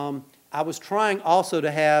 I was trying also to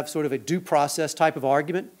have sort of a due process type of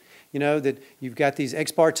argument, you know, that you've got these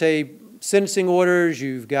ex parte sentencing orders,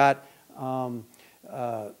 you've got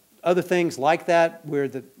other things like that where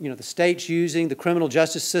the state's using the criminal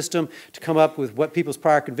justice system to come up with what people's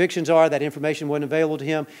prior convictions are. That information wasn't available to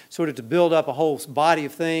him, sort of to build up a whole body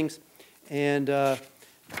of things. And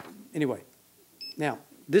anyway, now,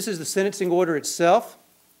 this is the sentencing order itself.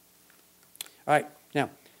 All right,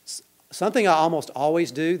 now, something I almost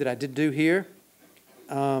always do that I did do here,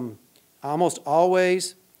 I almost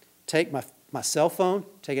always take my cell phone,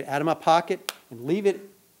 take it out of my pocket, and leave it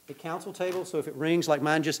at counsel table, so if it rings like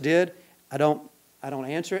mine just did, I don't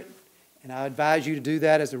answer it, and I advise you to do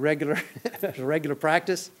that as a regular, as a regular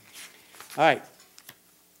practice. All right.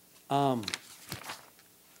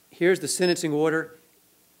 Here's the sentencing order.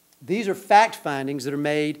 These are fact findings that are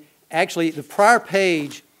made. Actually, the prior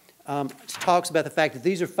page talks about the fact that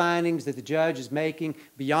these are findings that the judge is making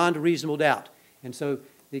beyond a reasonable doubt. And so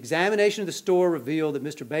the examination of the store revealed that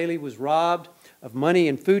Mr. Bailey was robbed of money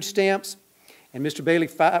and food stamps, and Mr. Bailey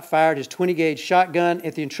fired his 20-gauge shotgun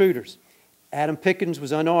at the intruders. Adam Pickens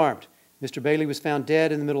was unarmed. Mr. Bailey was found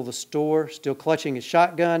dead in the middle of the store, still clutching his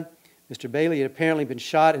shotgun. Mr. Bailey had apparently been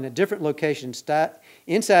shot in a different location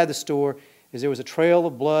inside the store, as there was a trail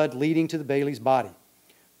of blood leading to the Bailey's body.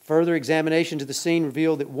 Further examination to the scene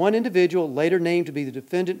revealed that one individual, later named to be the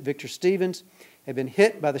defendant, Victor Stevens, had been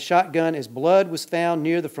hit by the shotgun as blood was found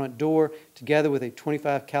near the front door, together with a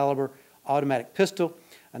 .25 caliber automatic pistol.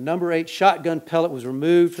 A number 8 shotgun pellet was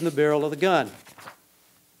removed from the barrel of the gun.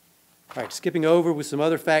 All right, skipping over with some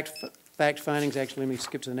other fact findings. Actually, let me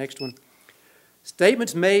skip to the next one.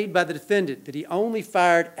 Statements made by the defendant that he only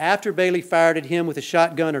fired after Bailey fired at him with a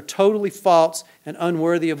shotgun are totally false and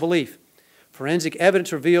unworthy of belief. Forensic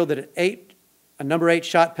evidence revealed that a number 8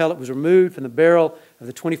 shot pellet was removed from the barrel of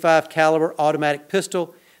the .25 caliber automatic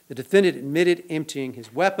pistol. The defendant admitted emptying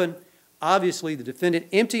his weapon. Obviously, the defendant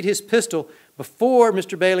emptied his pistol before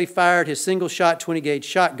Mr. Bailey fired his single-shot 20-gauge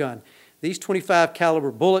shotgun. These .25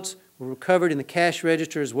 caliber bullets were recovered in the cash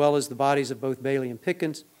register as well as the bodies of both Bailey and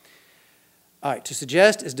Pickens. All right, to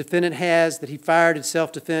suggest, as defendant has, that he fired in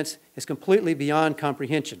self-defense is completely beyond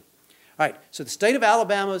comprehension. All right, so the state of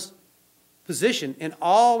Alabama's position in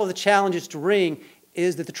all of the challenges to Ring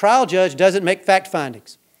is that the trial judge doesn't make fact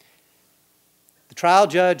findings. The trial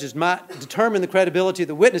judge does not determine the credibility of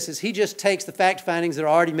the witnesses. He just takes the fact findings that are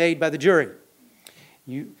already made by the jury.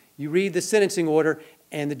 You read the sentencing order,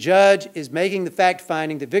 and the judge is making the fact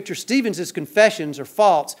finding that Victor Stevens' confessions are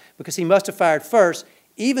false because he must have fired first,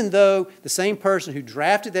 even though the same person who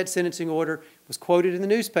drafted that sentencing order was quoted in the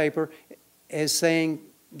newspaper as saying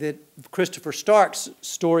that Christopher Stark's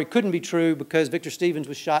story couldn't be true because Victor Stevens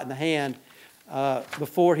was shot in the hand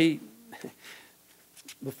before he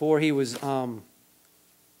was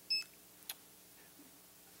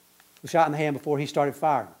shot in the hand before he started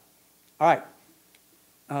firing. All right.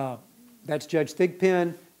 That's Judge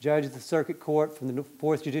Thigpen, judge of the circuit court from the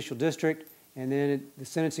 4th Judicial District, and then the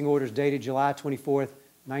sentencing order is dated July 24th,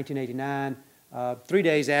 1989, 3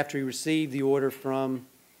 days after he received the order from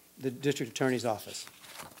the district attorney's office.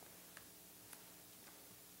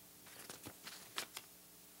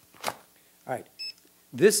 All right.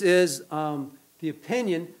 This is the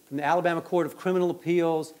opinion from the Alabama Court of Criminal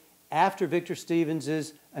Appeals after Victor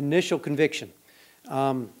Stevens' initial conviction.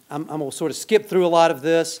 I'm going to sort of skip through a lot of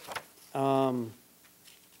this, but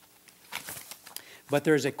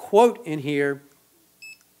there's a quote in here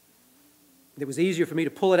that was easier for me to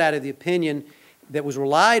pull it out of the opinion that was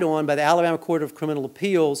relied on by the Alabama Court of Criminal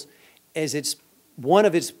Appeals as one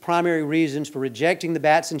of its primary reasons for rejecting the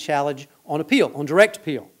Batson challenge on appeal, on direct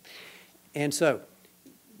appeal. And so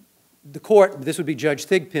the court, this would be Judge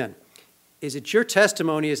Thigpen, is it your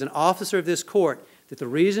testimony as an officer of this court that the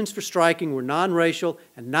reasons for striking were non-racial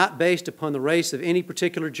and not based upon the race of any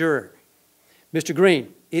particular juror? Mr.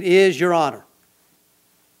 Green, it is, Your Honor.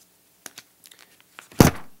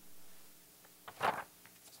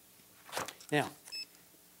 Now,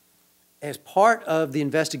 as part of the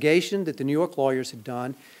investigation that the New York lawyers had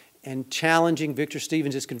done and challenging Victor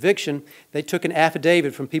Stevens' conviction, they took an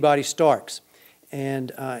affidavit from Peabody Starks.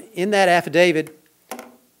 And in that affidavit,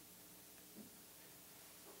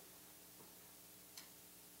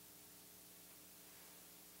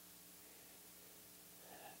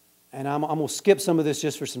 and I'm going to skip some of this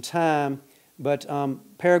just for some time, But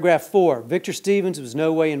paragraph 4, Victor Stevens was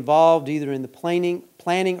no way involved either in the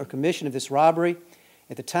planning or commission of this robbery.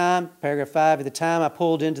 At the time, paragraph 5, at the time I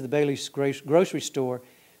pulled into the Bailey's grocery store,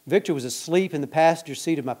 Victor was asleep in the passenger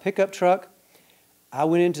seat of my pickup truck. I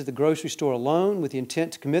went into the grocery store alone with the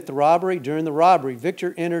intent to commit the robbery. During the robbery,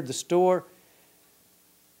 Victor entered the store.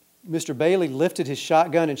 Mr. Bailey lifted his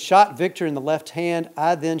shotgun and shot Victor in the left hand.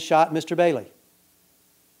 I then shot Mr. Bailey.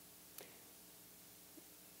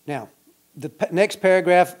 Now, the next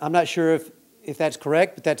paragraph, I'm not sure if that's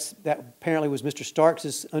correct, but that apparently was Mr.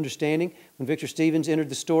 Starks' understanding. When Victor Stevens entered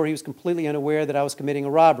the store, he was completely unaware that I was committing a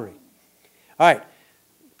robbery. All right,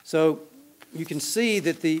 so you can see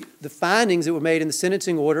that the findings that were made in the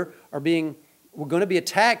sentencing order were going to be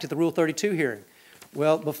attacked at the Rule 32 hearing.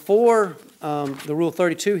 Well, before the Rule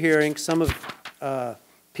 32 hearing, some of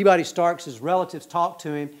Peabody Starks' relatives talked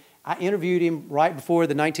to him. I interviewed him right before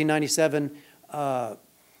the 1997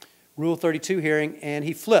 Rule 32 hearing, and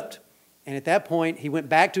he flipped. And at that point, he went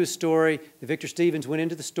back to his story that Victor Stevens went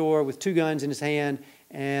into the store with 2 guns in his hand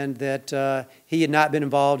and that he had not been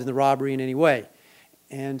involved in the robbery in any way.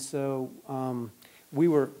 And so we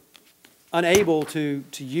were unable to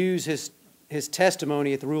use his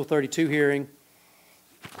testimony at the Rule 32 hearing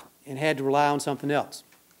and had to rely on something else.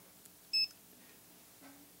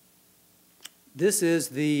 This is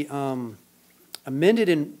the amended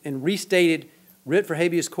and restated writ for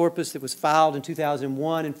habeas corpus that was filed in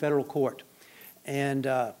 2001 in federal court. And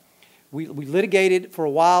we litigated for a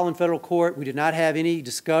while in federal court. We did not have any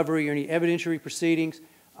discovery or any evidentiary proceedings.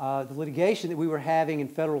 The litigation that we were having in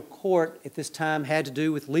federal court at this time had to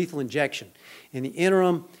do with lethal injection. In the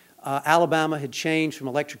interim, Alabama had changed from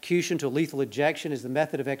electrocution to lethal injection as the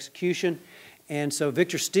method of execution. And so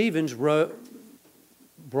Victor Stevens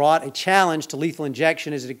brought a challenge to lethal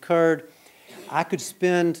injection as it occurred. I could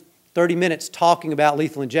spend 30 minutes talking about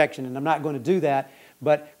lethal injection, and I'm not going to do that.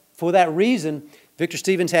 But for that reason, Victor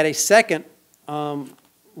Stevens had a second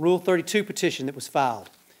Rule 32 petition that was filed.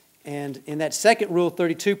 And in that second Rule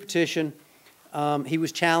 32 petition, he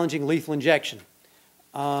was challenging lethal injection.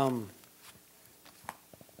 I'm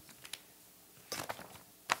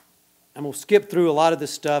going to skip through a lot of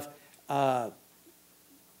this stuff.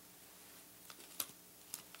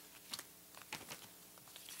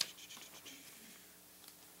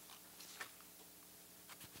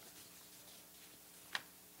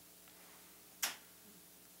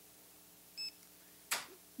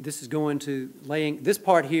 This is going to this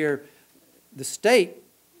part here, the state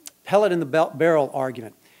pellet in the barrel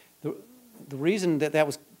argument. The reason that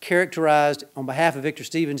was characterized on behalf of Victor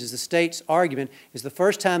Stevens as the state's argument is the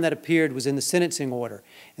first time that appeared was in the sentencing order.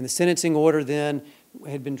 And the sentencing order then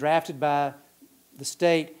had been drafted by the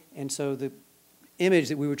state, and so the image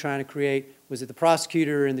that we were trying to create was that the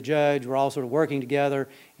prosecutor and the judge were all sort of working together,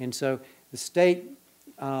 and so the state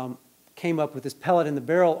came up with this pellet in the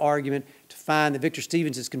barrel argument to find that Victor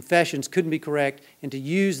Stevens' confessions couldn't be correct and to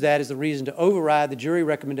use that as the reason to override the jury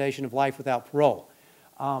recommendation of life without parole.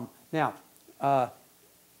 Now, I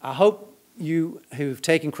hope you who've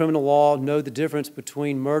taken criminal law know the difference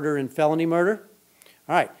between murder and felony murder.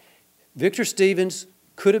 All right, Victor Stevens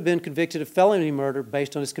could have been convicted of felony murder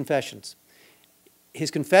based on his confessions. His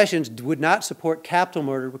confessions would not support capital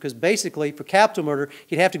murder because basically for capital murder,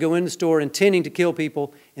 he'd have to go in the store intending to kill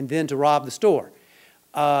people and then to rob the store.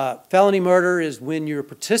 Felony murder is when you're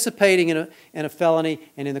participating in a felony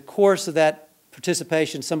and in the course of that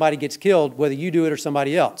participation somebody gets killed, whether you do it or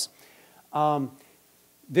somebody else.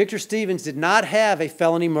 Victor Stevens did not have a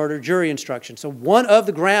felony murder jury instruction. So one of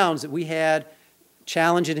the grounds that we had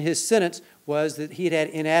challenging his sentence was that he had had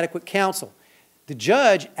inadequate counsel. The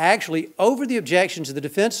judge actually, over the objections of the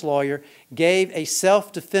defense lawyer, gave a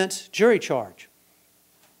self-defense jury charge.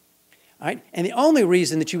 All right? And the only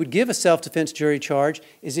reason that you would give a self-defense jury charge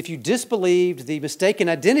is if you disbelieved the mistaken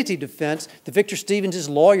identity defense that Victor Stevens'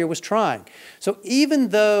 lawyer was trying. So even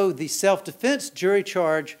though the self-defense jury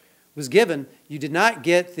charge was given, you did not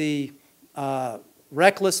get the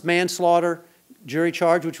reckless manslaughter jury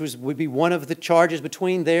charge, which would be one of the charges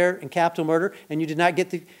between there and capital murder, and you did not get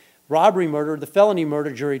the robbery murder, the felony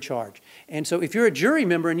murder jury charge. And so if you're a jury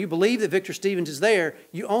member and you believe that Victor Stevens is there,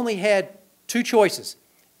 you only had 2 choices,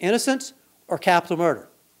 innocence or capital murder.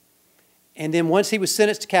 And then once he was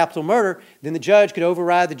sentenced to capital murder, then the judge could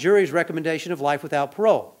override the jury's recommendation of life without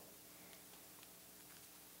parole.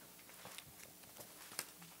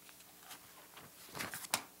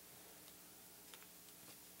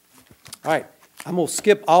 All right, I'm going to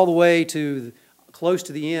skip all the way to close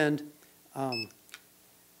to the end.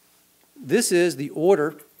 This is the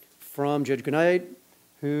order from Judge Grenade,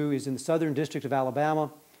 who is in the Southern District of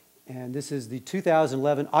Alabama. And this is the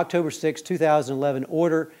 2011, October 6, 2011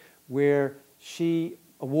 order where she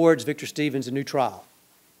awards Victor Stevens a new trial.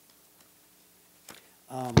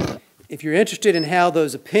 If you're interested in how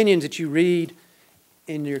those opinions that you read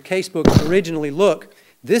in your casebook originally look,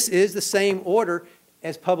 this is the same order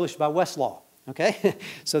as published by Westlaw, okay?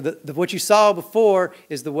 So what you saw before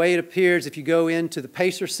is the way it appears if you go into the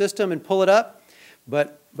PACER system and pull it up,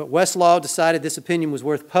 but Westlaw decided this opinion was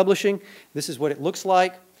worth publishing. This is what it looks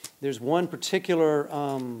like. There's one particular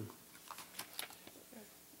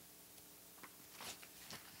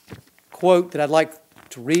quote that I'd like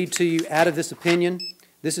to read to you out of this opinion.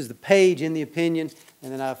 This is the page in the opinion,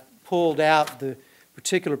 and then I've pulled out the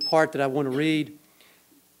particular part that I want to read.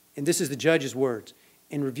 And this is the judge's words.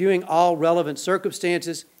 In reviewing all relevant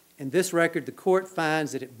circumstances, in this record, the court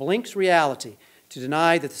finds that it blinks reality to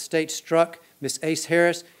deny that the state struck Miss Ace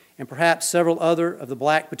Harris and perhaps several other of the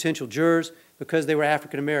black potential jurors because they were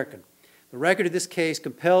African American. The record of this case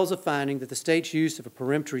compels a finding that the state's use of a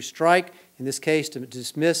peremptory strike, in this case to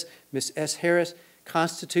dismiss Miss S. Harris,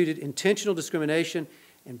 constituted intentional discrimination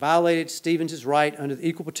and violated Stevens' right under the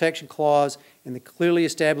Equal Protection Clause and the clearly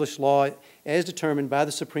established law as determined by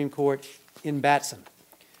the Supreme Court in Batson.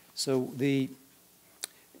 So the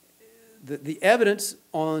evidence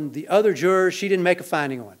on the other jurors, she didn't make a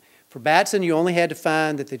finding on. For Batson, you only had to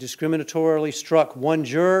find that they discriminatorily struck one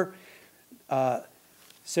juror.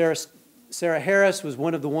 Sarah Harris was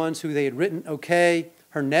one of the ones who they had written okay.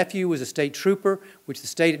 Her nephew was a state trooper, which the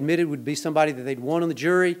state admitted would be somebody that they'd want on the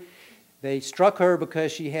jury. They struck her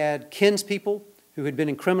because she had kinspeople who had been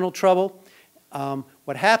in criminal trouble.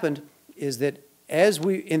 What happened is that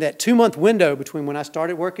in that 2-month window between when I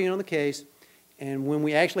started working on the case and when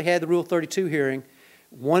we actually had the Rule 32 hearing,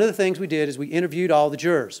 one of the things we did is we interviewed all the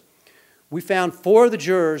jurors. We found 4 of the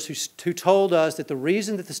jurors who told us that the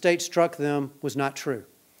reason that the state struck them was not true.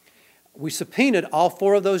 We subpoenaed all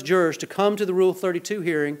 4 of those jurors to come to the Rule 32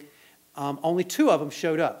 hearing. Only 2 of them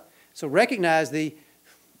showed up. So recognize the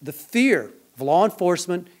fear of law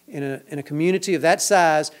enforcement in a community of that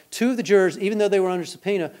size. 2 of the jurors, even though they were under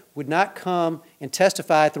subpoena, would not come and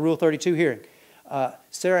testify at the Rule 32 hearing.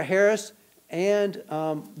 Sarah Harris and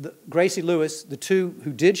Gracie Lewis, the 2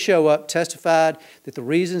 who did show up, testified that the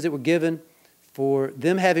reasons that were given for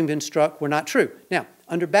them having been struck were not true. Now,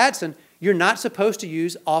 under Batson, you're not supposed to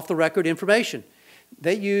use off-the-record information.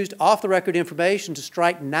 They used off-the-record information to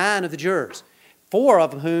strike 9 of the jurors, 4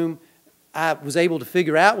 of whom I was able to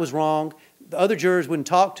figure out was wrong. The other jurors wouldn't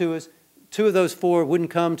talk to us. 2 of those 4 wouldn't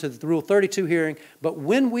come to the Rule 32 hearing. But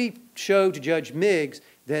when we showed to Judge Miggs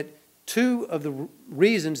that 2 of the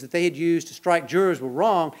reasons that they had used to strike jurors were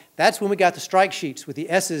wrong, that's when we got the strike sheets with the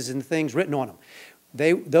S's and the things written on them.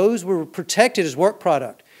 Those were protected as work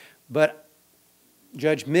product. But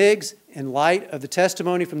Judge Miggs, in light of the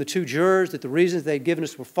testimony from the 2 jurors that the reasons they'd given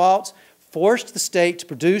us were false, forced the state to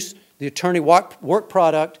produce the attorney work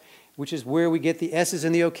product, which is where we get the S's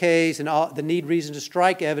and the OKs and all the need reason to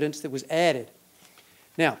strike evidence that was added.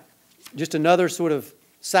 Now, just another sort of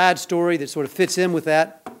side story that sort of fits in with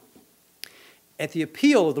that. At the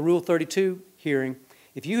appeal of the Rule 32 hearing,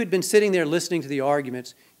 if you had been sitting there listening to the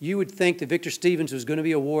arguments, you would think that Victor Stevens was going to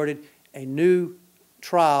be awarded a new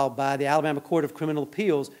trial by the Alabama Court of Criminal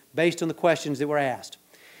Appeals based on the questions that were asked.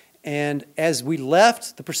 And as we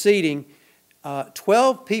left the proceeding,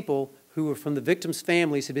 12 people who were from the victims'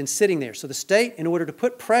 families had been sitting there. So the state, in order to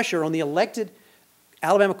put pressure on the elected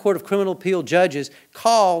Alabama Court of Criminal Appeal judges,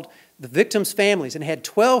 called the victims' families and had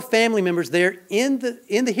 12 family members there in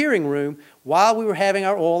the hearing room while we were having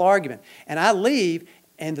our oral argument. And I leave,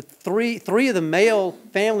 and the three of the male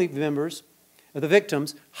family members of the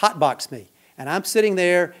victims hotbox me. And I'm sitting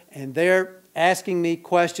there, and they're asking me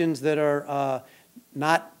questions that are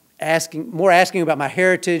more asking about my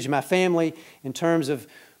heritage, my family, in terms of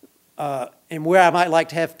and where I might like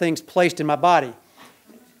to have things placed in my body.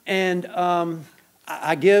 And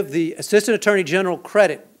I give the Assistant Attorney General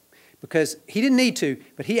credit because he didn't need to,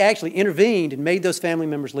 but he actually intervened and made those family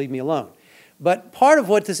members leave me alone. But part of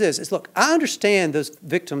what this is look, I understand those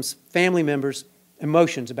victims' family members'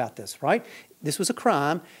 emotions about this, right? This was a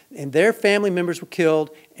crime, and their family members were killed,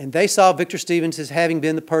 and they saw Victor Stevens as having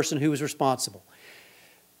been the person who was responsible.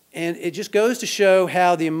 And it just goes to show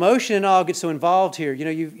how the emotion and all gets so involved here. You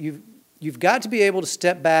know, you've got to be able to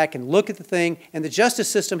step back and look at the thing, and the justice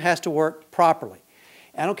system has to work properly.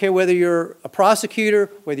 I don't care whether you're a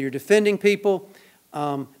prosecutor, whether you're defending people.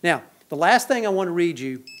 Now, the last thing I want to read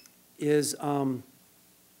you is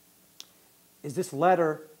this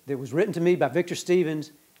letter that was written to me by Victor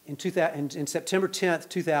Stevens in September 10th,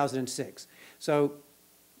 2006. So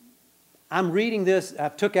I'm reading this. I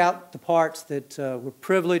took out the parts that were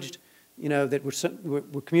privileged, that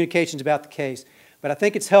were communications about the case. But I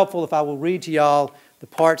think it's helpful if I will read to y'all the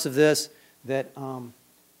parts of this that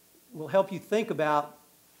will help you think about,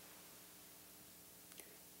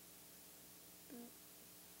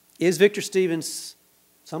 is Victor Stevens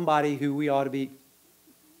somebody who we ought to be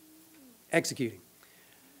executing?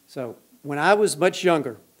 So when I was much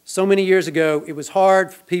younger, so many years ago, it was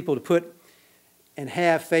hard for people to put and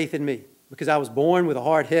have faith in me because I was born with a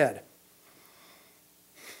hard head.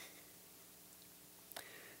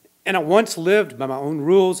 And I once lived by my own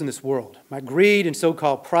rules in this world. My greed and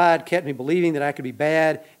so-called pride kept me believing that I could be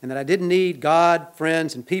bad and that I didn't need God,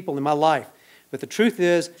 friends, and people in my life. But the truth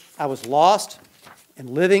is, I was lost and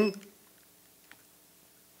living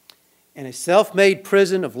in a self-made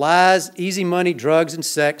prison of lies, easy money, drugs, and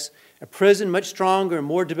sex, a prison much stronger and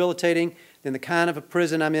more debilitating than the kind of a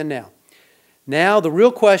prison I'm in now. Now, the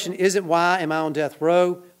real question isn't why am I on death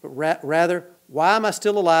row, but rather, why am I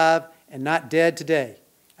still alive and not dead today?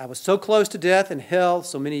 I was so close to death and hell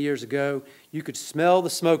so many years ago, you could smell the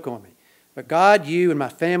smoke on me. But God, you, and my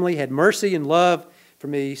family had mercy and love for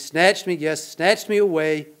me, snatched me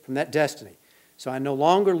away from that destiny. So I no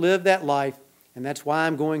longer live that life, and that's why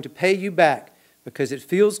I'm going to pay you back, because it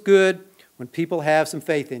feels good when people have some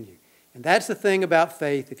faith in you. And that's the thing about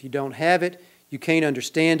faith. If you don't have it, you can't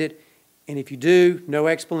understand it. And if you do, no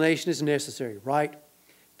explanation is necessary, right?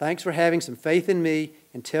 Thanks for having some faith in me,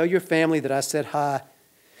 and tell your family that I said hi.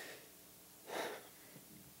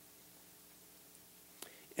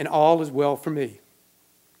 And all is well for me.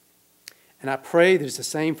 And I pray that it's the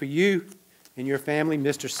same for you and your family,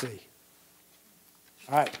 Mr. C.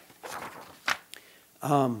 All right.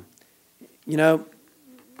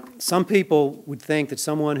 Some people would think that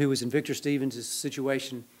someone who was in Victor Stevens'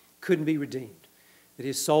 situation couldn't be redeemed, that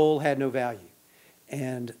his soul had no value.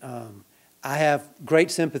 And I have great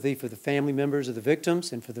sympathy for the family members of the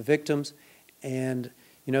victims and for the victims. And,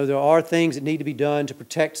 there are things that need to be done to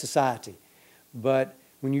protect society. But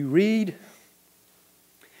when you read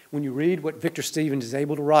what Victor Stevens is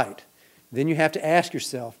able to write, then you have to ask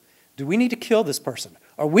yourself, do we need to kill this person?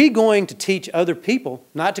 Are we going to teach other people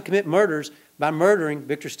not to commit murders by murdering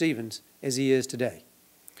Victor Stevens as he is today?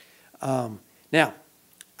 Now,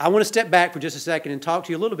 I want to step back for just a second and talk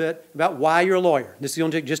to you a little bit about why you're a lawyer. This is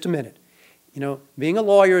going to take just a minute. Being a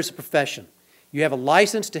lawyer is a profession. You have a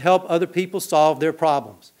license to help other people solve their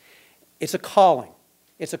problems. It's a calling.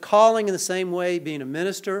 It's a calling in the same way being a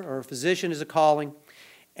minister or a physician is a calling.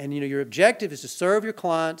 And your objective is to serve your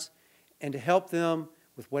clients and to help them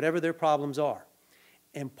with whatever their problems are.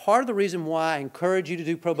 And part of the reason why I encourage you to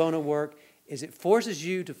do pro bono work is it forces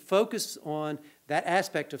you to focus on that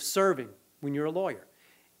aspect of serving when you're a lawyer.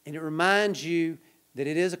 And it reminds you that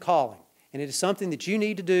it is a calling. And it is something that you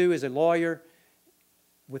need to do as a lawyer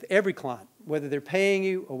with every client, whether they're paying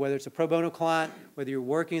you or whether it's a pro bono client, whether you're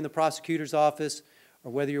working in the prosecutor's office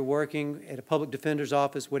or whether you're working at a public defender's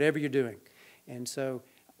office, whatever you're doing. And so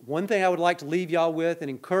one thing I would like to leave y'all with and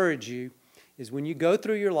encourage you is when you go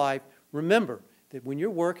through your life, remember that when you're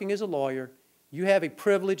working as a lawyer, you have a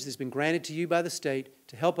privilege that's been granted to you by the state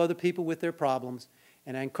to help other people with their problems.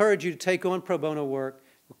 And I encourage you to take on pro bono work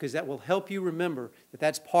because that will help you remember that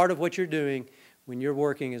that's part of what you're doing when you're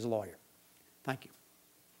working as a lawyer. Thank you.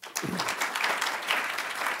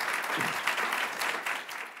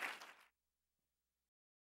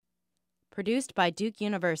 Produced by Duke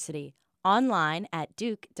University, online at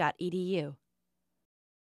duke.edu.